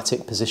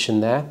pragmatic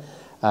position there.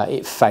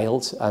 It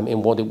failed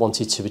in what it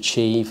wanted to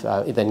achieve.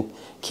 It then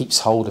keeps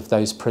hold of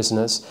those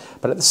prisoners.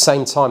 But at the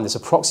same time, there's a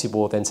proxy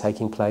war then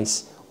taking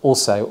place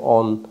also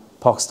on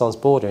Pakistan's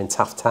border in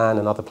Taftan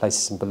and other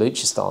places in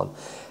Baluchistan.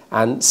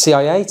 And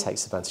CIA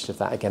takes advantage of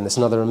that again. There's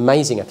another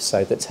amazing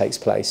episode that takes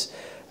place.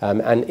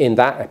 And in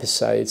that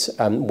episode,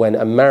 when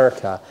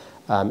America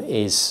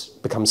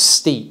becomes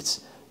steeped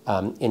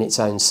in its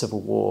own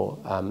civil war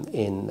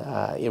in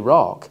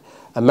Iraq,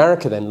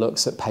 America then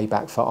looks at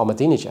payback for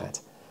Ahmadinejad,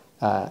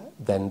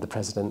 then the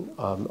president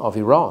of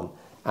Iran.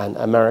 And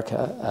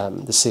America,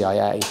 the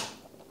CIA,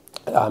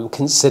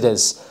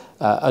 considers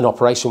an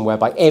operation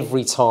whereby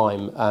every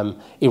time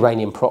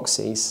Iranian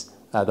proxies,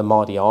 the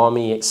Mahdi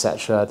army,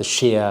 etc., the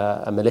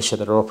Shia militia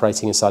that are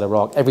operating inside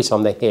Iraq, every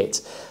time they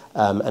hit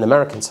an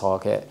American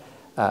target,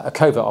 a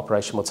covert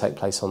operation will take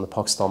place on the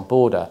Pakistan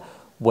border,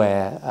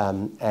 where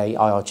a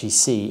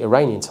IRGC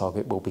Iranian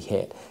target will be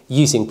hit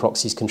using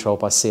proxies controlled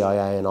by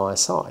CIA and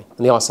ISI.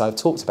 And the ISI have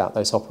talked about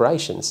those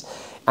operations.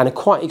 And a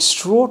quite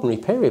extraordinary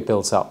period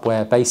builds up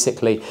where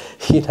basically,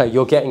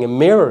 you're getting a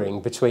mirroring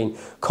between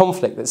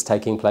conflict that's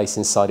taking place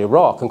inside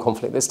Iraq and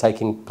conflict that's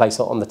taking place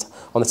on the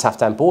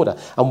Afghan border.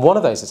 And one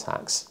of those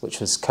attacks,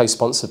 which was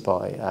co-sponsored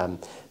by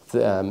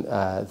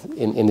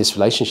in this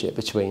relationship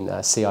between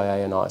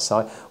CIA and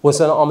ISI, was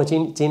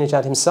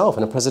Ahmadinejad himself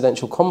in a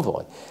presidential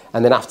convoy.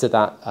 And then after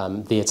that,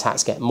 the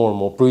attacks get more and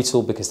more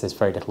brutal because there's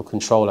very little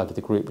control over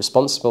the group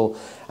responsible,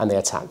 and they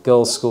attack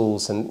girls'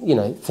 schools, and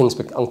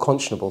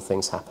unconscionable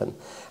things happen.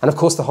 And of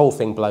course, the whole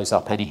thing blows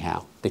up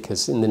anyhow,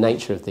 because in the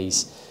nature of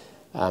these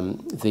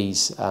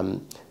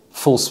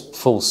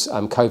false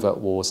covert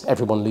wars,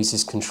 everyone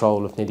loses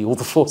control of nearly all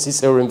the forces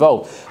who are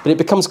involved. But it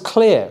becomes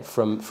clear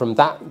from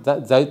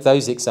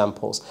those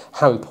examples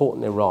how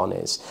important Iran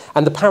is.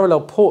 And the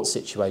parallel port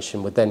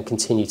situation would then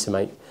continue to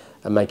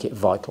make it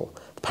vital.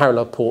 The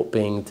parallel port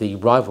being the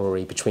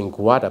rivalry between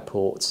Gwadar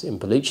port in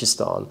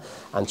Baluchistan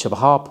and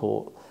Chabahar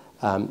port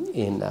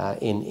in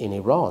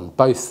Iran,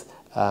 both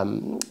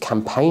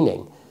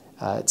campaigning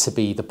to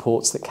be the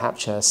ports that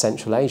capture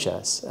Central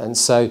Asia. And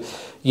so,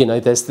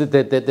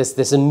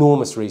 there's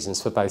enormous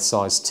reasons for both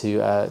sides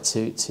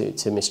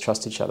to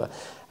mistrust each other.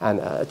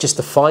 And just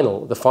the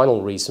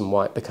final reason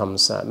why it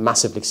becomes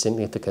massively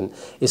significant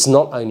is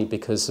not only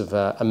because of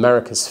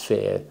America's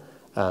fear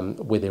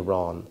with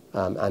Iran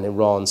and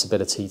Iran's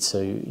ability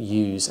to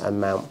use and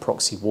mount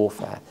proxy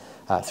warfare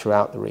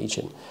throughout the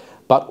region,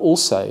 but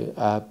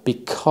also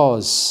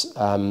because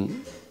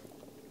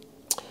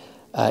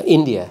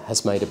India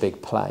has made a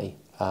big play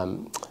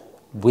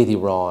with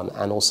Iran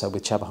and also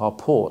with Chabahar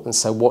port. And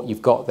so what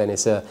you've got then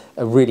is a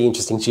really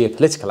interesting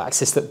geopolitical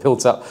axis that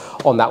builds up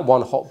on that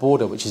one hot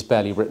border, which is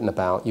barely written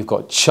about. You've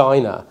got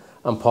China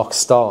and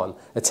Pakistan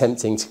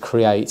attempting to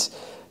create,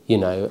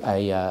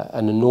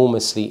 an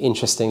enormously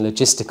interesting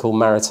logistical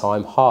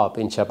maritime hub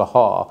in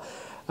Chabahar,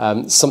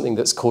 something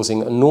that's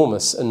causing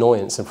enormous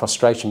annoyance and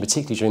frustration,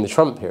 particularly during the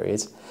Trump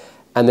period.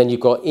 And then you've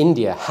got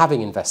India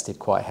having invested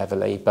quite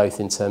heavily,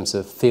 both in terms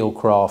of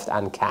fieldcraft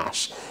and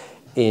cash,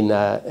 in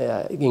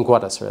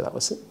Gwadar, sorry, that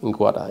was in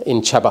Gwadar,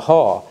 in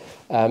Chabahar.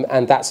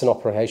 And that's an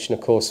operation,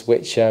 of course,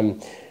 which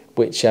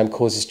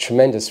causes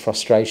tremendous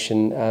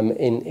frustration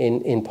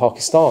in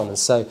Pakistan. And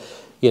so,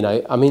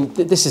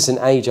 this is an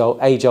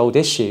age-old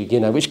issue,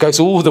 which goes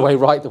all the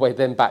way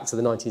then back to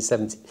the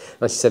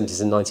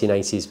 1970s and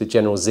 1980s, with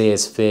General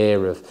Zia's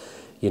fear of,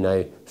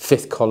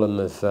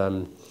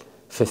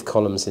 fifth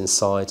columns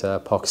inside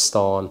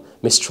Pakistan,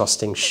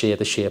 mistrusting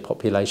the Shia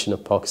population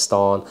of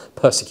Pakistan,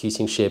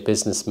 persecuting Shia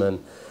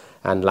businessmen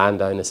and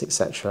landowners,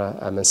 etc.,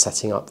 and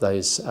setting up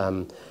those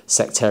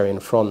sectarian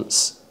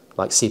fronts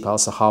like Sipah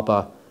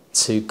al-Sahaba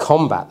to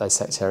combat those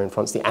sectarian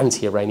fronts, the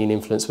anti-Iranian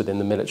influence within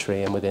the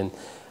military and within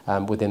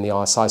the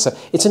ISI. So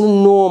it's an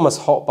enormous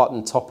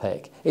hot-button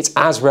topic. It's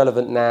as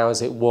relevant now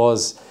as it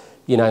was,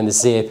 in the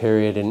Zia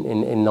period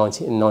in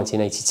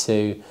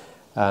 1982.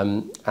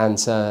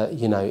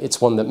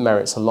 It's one that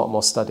merits a lot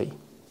more study.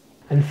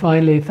 And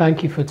finally,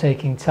 thank you for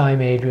taking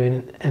time,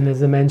 Adrian. And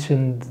as I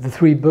mentioned, the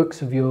 3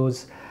 books of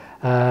yours,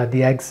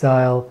 The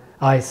Exile,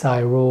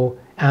 ISI Raw,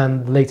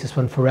 and the latest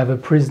one, Forever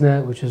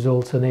Prisoner, which is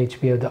also an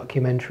HBO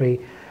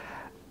documentary.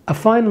 A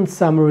final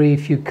summary,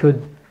 if you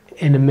could,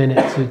 in a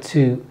minute or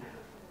two.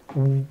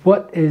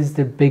 What is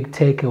the big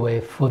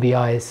takeaway for the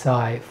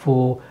ISI,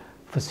 for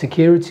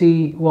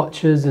security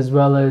watchers as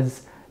well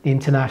as the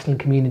international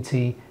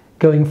community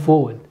going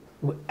forward?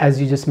 As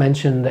you just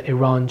mentioned, the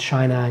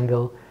Iran-China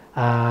angle,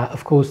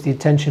 of course, the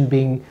attention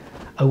being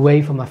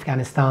away from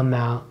Afghanistan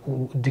now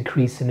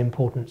decrease in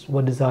importance.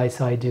 What does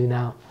ISI do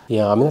now?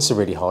 Yeah, that's a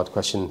really hard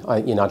question.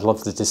 I'd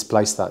love to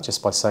displace that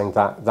just by saying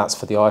that's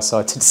for the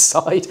ISI to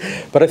decide.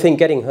 But I think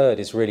getting heard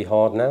is really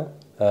hard now.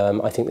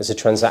 I think there's a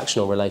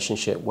transactional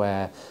relationship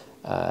where,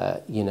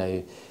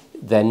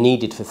 they're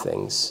needed for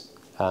things.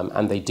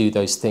 And they do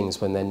those things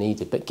when they're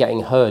needed. But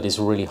getting heard is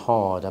really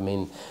hard.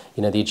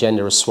 The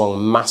agenda has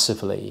swung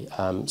massively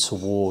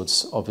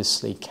towards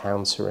obviously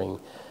countering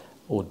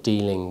or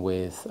dealing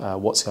with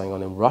what's going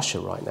on in Russia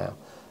right now,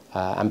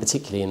 and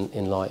particularly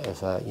in light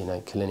of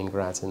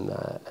Kaliningrad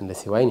and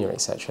Lithuania,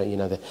 etc.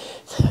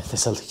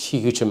 There's a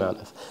huge amount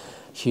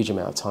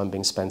of time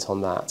being spent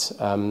on that.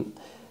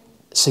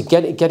 So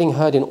getting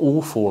heard in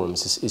all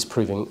forums is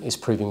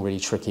proving really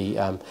tricky.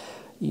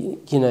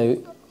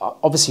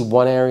 Obviously,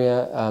 one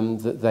area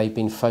that they've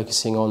been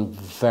focusing on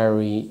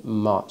very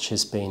much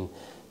has been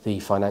the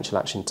Financial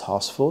Action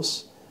Task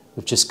Force.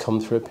 We've just come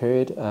through a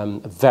period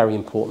of very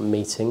important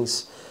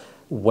meetings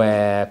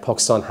where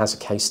Pakistan has a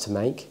case to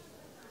make,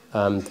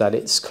 that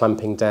it's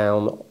clamping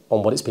down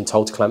on what it's been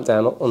told to clamp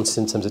down on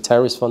in terms of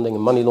terrorist funding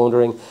and money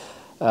laundering,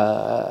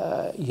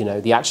 you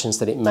know, the actions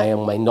that it may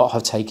or may not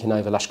have taken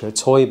over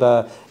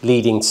Lashkar-e-Toiba,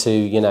 leading to,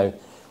 you know,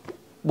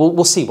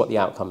 we'll see what the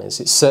outcome is.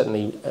 It's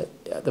certainly,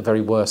 at the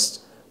very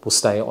worst, will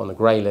stay on a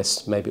grey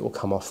list. Maybe it will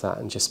come off that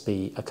and just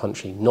be a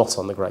country not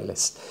on the grey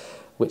list,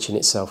 which in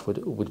itself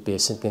would be a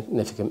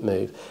significant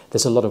move.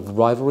 There's a lot of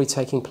rivalry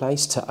taking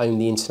place to own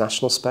the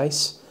international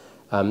space.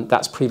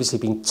 That's previously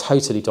been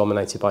totally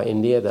dominated by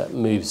India, that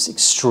moves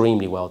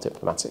extremely well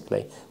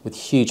diplomatically with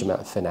huge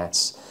amount of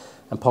finesse.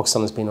 And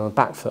Pakistan has been on a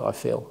back foot, I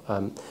feel,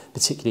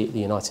 particularly at the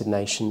United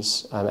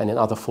Nations and in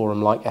other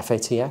forums like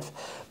FATF.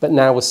 But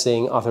now we're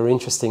seeing other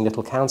interesting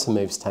little counter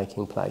moves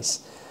taking place,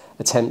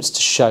 attempts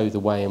to show the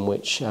way in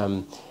which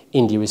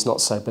India is not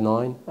so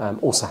benign,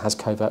 also has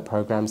covert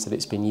programs that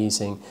it's been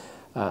using,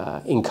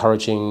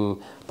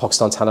 encouraging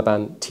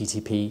Pakistan-Taliban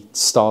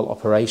TTP-style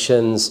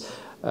operations,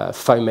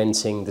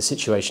 fomenting the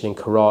situation in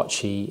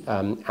Karachi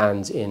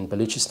and in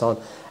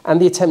Baluchistan.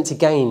 And the attempt to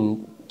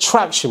gain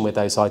traction with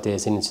those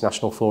ideas in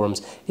international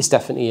forums is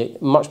definitely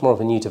much more of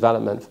a new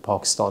development for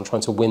Pakistan,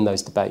 trying to win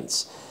those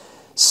debates.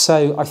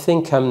 So I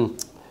think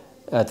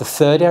the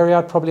third area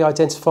I'd probably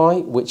identify,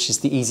 which is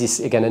the easiest,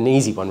 again, an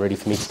easy one really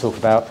for me to talk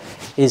about,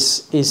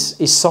 is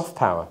soft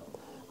power.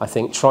 I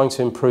think trying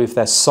to improve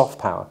their soft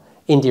power.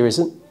 India is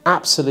an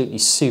absolutely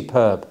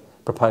superb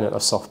proponent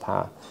of soft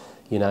power.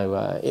 You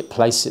know, it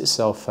places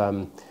itself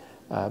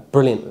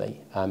brilliantly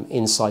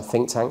inside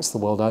think tanks the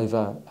world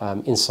over,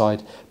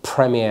 inside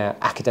premier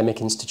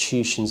academic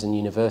institutions and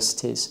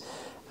universities.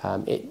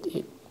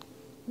 It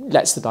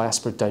lets the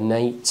diaspora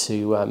donate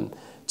to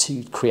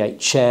create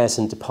chairs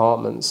and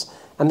departments,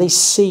 and they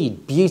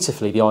seed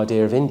beautifully the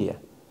idea of India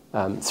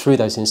through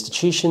those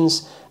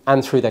institutions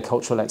and through their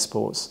cultural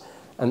exports.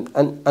 And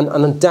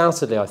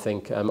undoubtedly, I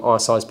think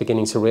ISI is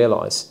beginning to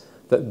realise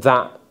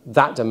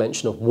that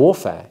dimension of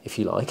warfare, if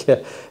you like,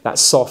 that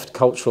soft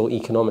cultural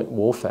economic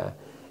warfare,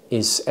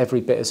 is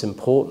every bit as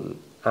important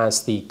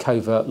as the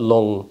covert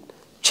long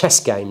chess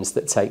games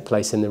that take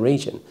place in the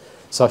region.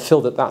 So I feel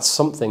that that's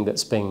something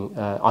that's being,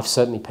 I've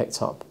certainly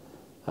picked up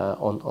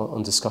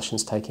on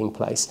discussions taking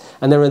place.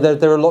 And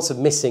there are lots of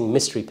missing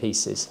mystery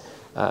pieces.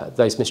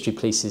 Those mystery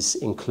pieces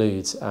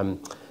include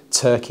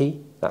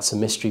Turkey, that's a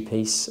mystery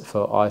piece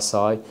for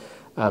ISI,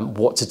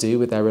 what to do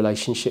with their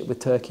relationship with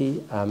Turkey,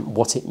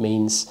 what it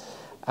means,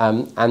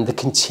 and the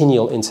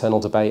continual internal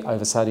debate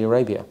over Saudi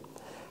Arabia.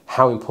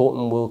 How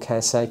important will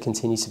KSA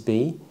continue to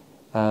be?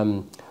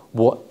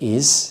 What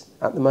is,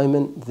 at the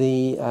moment,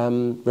 the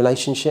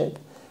relationship?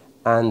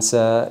 And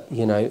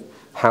you know,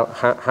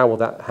 how will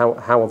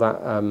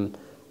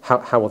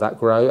that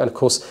grow? And of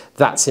course,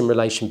 that's in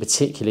relation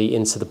particularly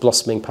into the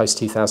blossoming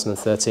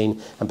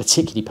post-2013 and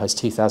particularly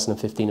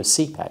post-2015 of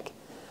CPEC.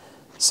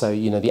 So,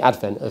 you know, the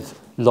advent of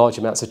large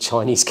amounts of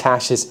Chinese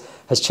cash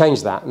has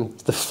changed that. And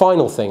the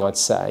final thing I'd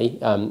say,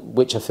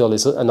 which I feel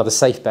is another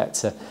safe bet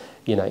to,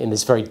 you know, in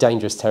this very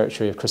dangerous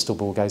territory of crystal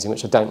ball gazing,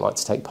 which I don't like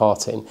to take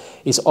part in,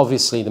 is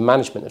obviously the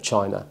management of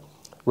China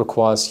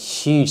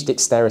requires huge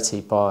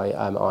dexterity by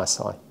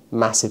ISI,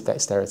 massive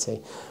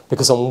dexterity.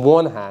 Because on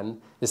one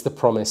hand, there's the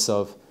promise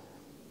of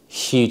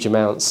huge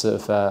amounts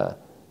of,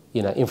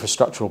 you know,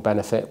 infrastructural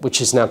benefit, which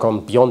has now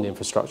gone beyond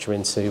infrastructure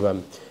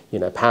into, you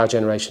know, power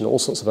generation, all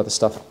sorts of other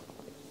stuff,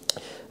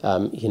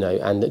 you know,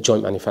 and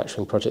joint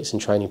manufacturing projects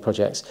and training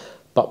projects.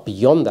 But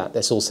beyond that,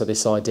 there's also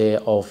this idea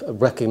of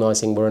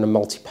recognising we're in a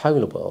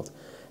multipolar world.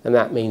 And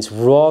that means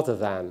rather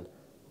than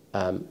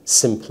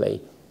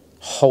simply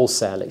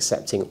wholesale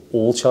accepting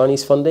all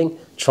Chinese funding,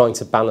 trying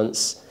to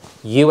balance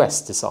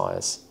US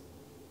desires,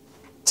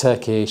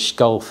 Turkish,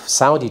 Gulf,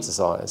 Saudi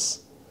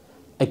desires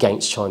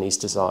against Chinese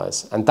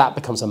desires. And that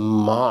becomes a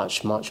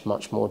much, much,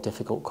 much more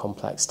difficult,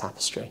 complex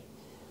tapestry.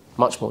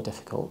 Much more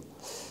difficult.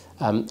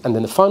 And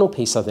then the final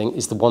piece, I think,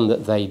 is the one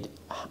that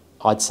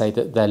I'd say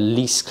that they're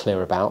least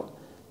clear about.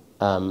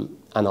 And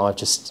I've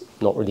just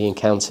not really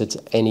encountered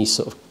any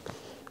sort of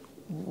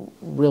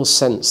real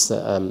sense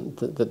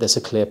that there's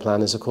a clear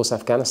plan, is of course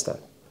Afghanistan.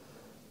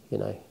 You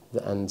know,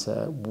 and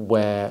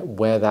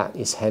where that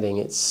is heading,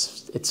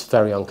 it's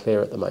very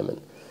unclear at the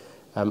moment.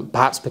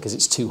 Perhaps because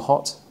it's too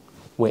hot.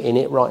 We're in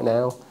it right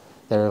now.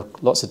 There are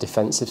lots of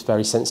defensive,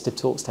 very sensitive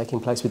talks taking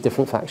place with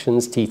different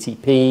factions,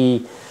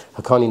 TTP,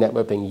 Haqqani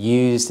network being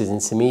used as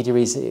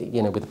intermediaries,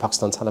 you know, with the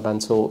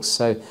Pakistan-Taliban talks.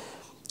 So,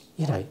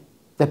 you know,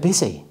 they're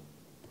busy.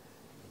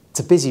 It's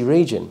a busy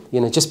region.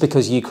 You know, just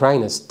because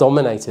Ukraine has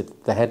dominated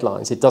the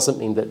headlines, it doesn't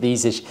mean that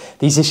these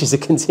issues are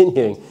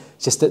continuing.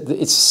 It's just that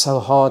it's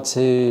so hard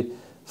to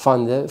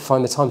find the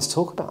time to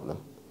talk about them.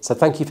 So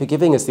thank you for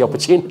giving us the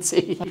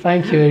opportunity.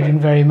 Thank you,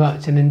 Adrian, very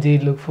much, and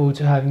indeed look forward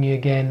to having you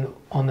again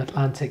on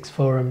Atlantic's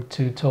Forum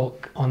to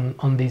talk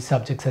on these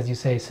subjects, as you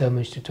say, so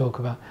much to talk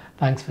about.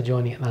 Thanks for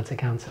joining Atlantic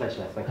Council.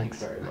 Pleasure, thank you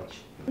very much.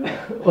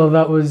 Well,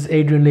 that was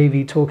Adrian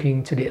Levy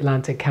talking to the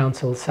Atlantic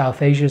Council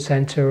South Asia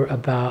Centre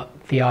about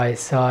the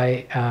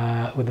ISI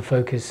with a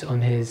focus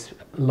on his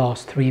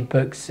last 3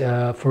 books,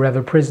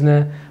 Forever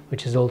Prisoner,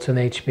 which is also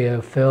an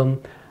HBO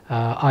film,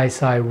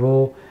 ISI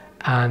Raw,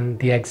 and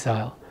The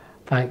Exile.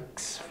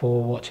 Thanks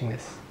for watching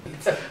this.